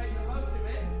 and we're gonna make the most of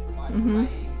it by Mhm.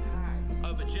 playing tag.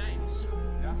 Oh, but James.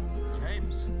 Yeah.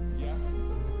 James. Yeah.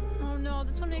 Oh no,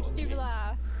 this one makes you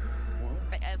laugh.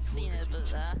 I've seen it,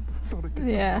 but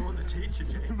Yeah.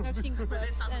 I've seen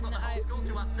clips and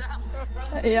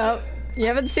Yep. You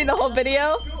haven't seen the whole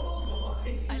video?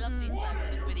 I love these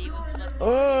types of videos. But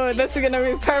Oh, this is gonna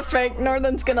be perfect.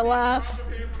 Northern's gonna laugh.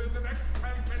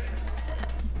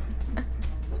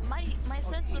 my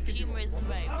sense of humor is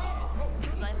very weird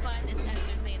because I find it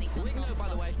entertaining. By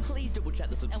the way, please double check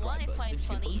the subscribe And what I button, find since you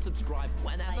can funny, unsubscribe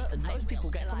whenever, and most people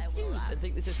get confused and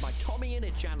think this is my Tommy in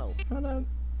it channel. Hold up.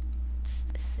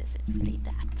 This isn't really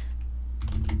that.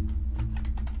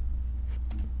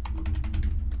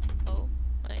 Oh,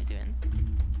 what are you doing?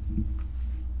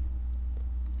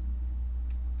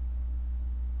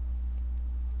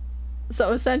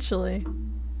 So essentially.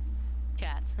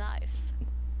 Cat's knife.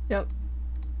 Yep.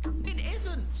 It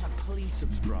isn't, so please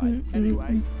subscribe.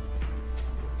 Anyway.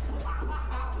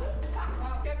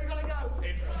 Okay, we gotta go.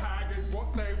 If tag is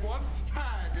what they want,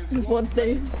 tag is Is what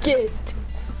they get.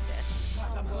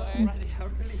 I'm ready. I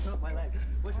really hurt my leg.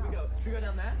 Where should we go? Should we go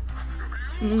down there?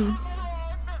 Mm.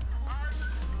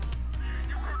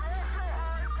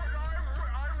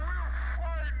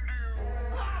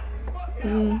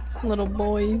 Little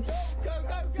boys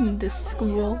in this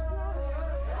school.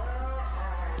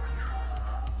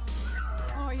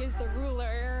 Oh, he's the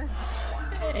ruler.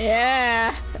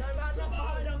 Yeah.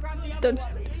 Don't.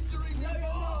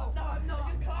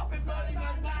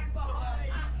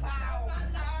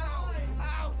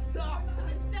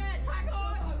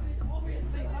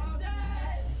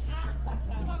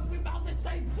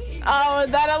 Oh,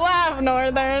 is that a laugh,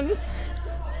 Northern?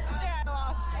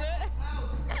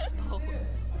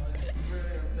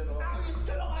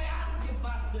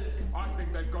 I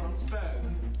think they've gone upstairs.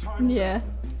 Time Yeah.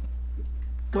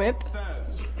 Whip.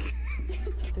 upstairs.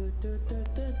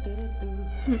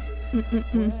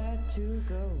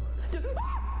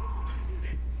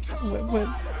 Whip, whip.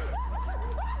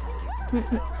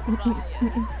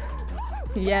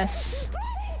 Yes.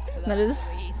 That is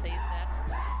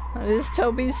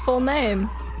Toby's full name.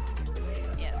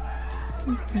 Yes.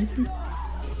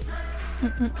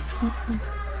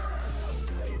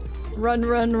 Run,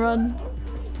 run, run.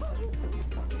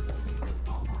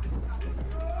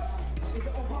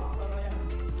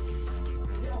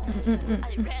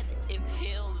 I read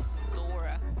Impale's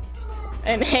Dora.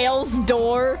 Inhales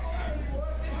door.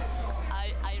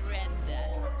 I read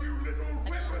that. I don't know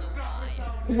why.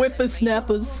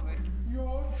 Whippersnappers.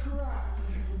 You're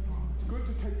trapped. It's good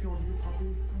to take your new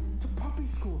puppy to puppy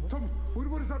school. Tommy,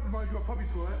 what does that remind you of puppy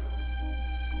school, eh?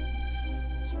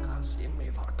 You can't see me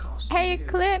if I can't see Hey, you.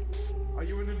 Eclipse. Are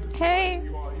you in the Hey.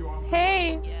 You are.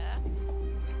 Hey. Yeah.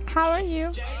 How are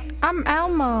you? I'm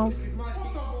Elmo. What the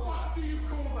fuck do you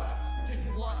call that? Just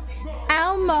what?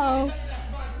 Elmo.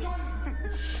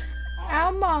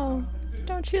 Elmo.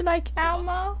 Don't you like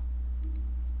Elmo?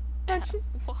 Don't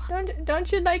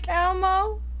you like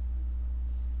Elmo?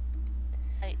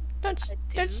 Don't you?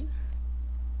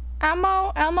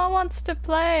 Elmo wants to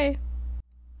play.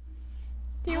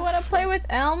 Do you want to play with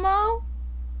Elmo?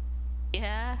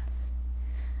 Yeah.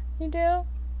 You do?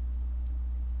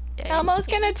 Yeah, Elmo's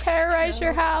gonna terrorize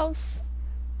your house.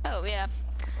 Oh yeah.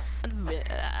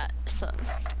 So,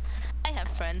 I have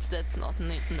friends that's not on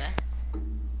the internet.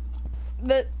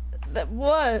 That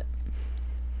what?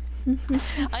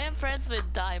 I am friends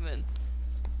with Diamond.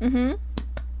 Mm-hmm.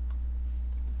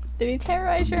 Did he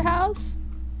terrorize your house?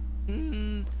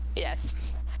 Yes.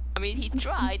 I mean, he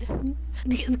tried.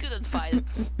 He couldn't find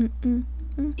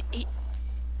it.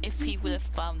 If he would have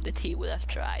found it, he would have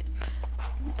tried.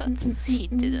 But he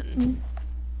didn't.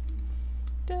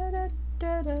 Yeah,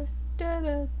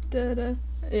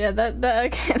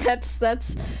 okay, that's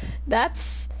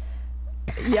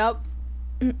yep.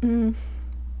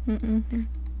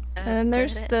 And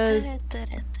there's the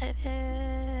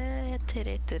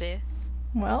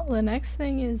well, the next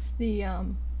thing is the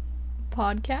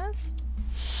podcast.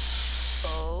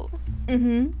 Oh.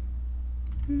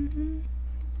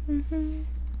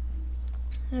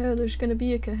 Yeah, there's gonna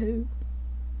be a Kahoot.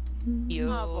 Yo.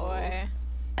 Oh boy.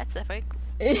 That's epic.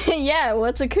 Yeah,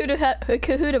 what's a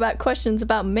Kahoot about questions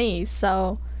about me,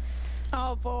 so...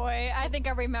 Oh boy, I think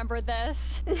I remember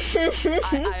this.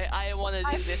 I want to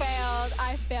do this.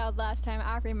 I failed last time.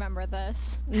 I remember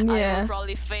this. Yeah. I will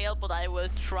probably fail, but I will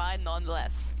try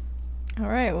nonetheless.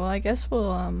 Alright, well I guess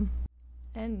we'll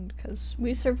end, because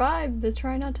we survived the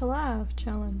Try Not to Laugh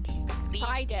challenge.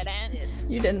 I didn't.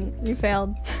 You didn't. You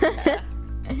failed.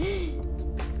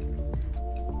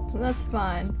 That's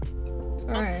fine.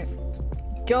 Alright.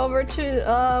 Go over to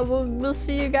we'll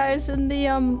see you guys in the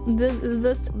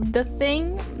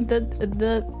thing.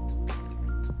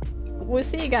 We'll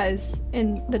see you guys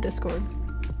in the Discord.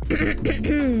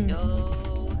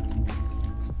 Yo.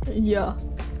 Yeah.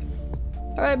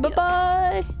 Alright,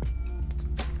 bye-bye.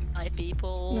 Hi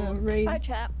people. Raid. Bye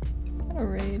chat.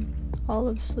 Raid.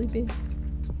 Olive sleepy.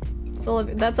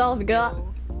 That's all I've got.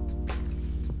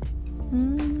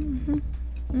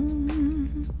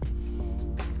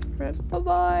 Right,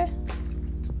 bye-bye.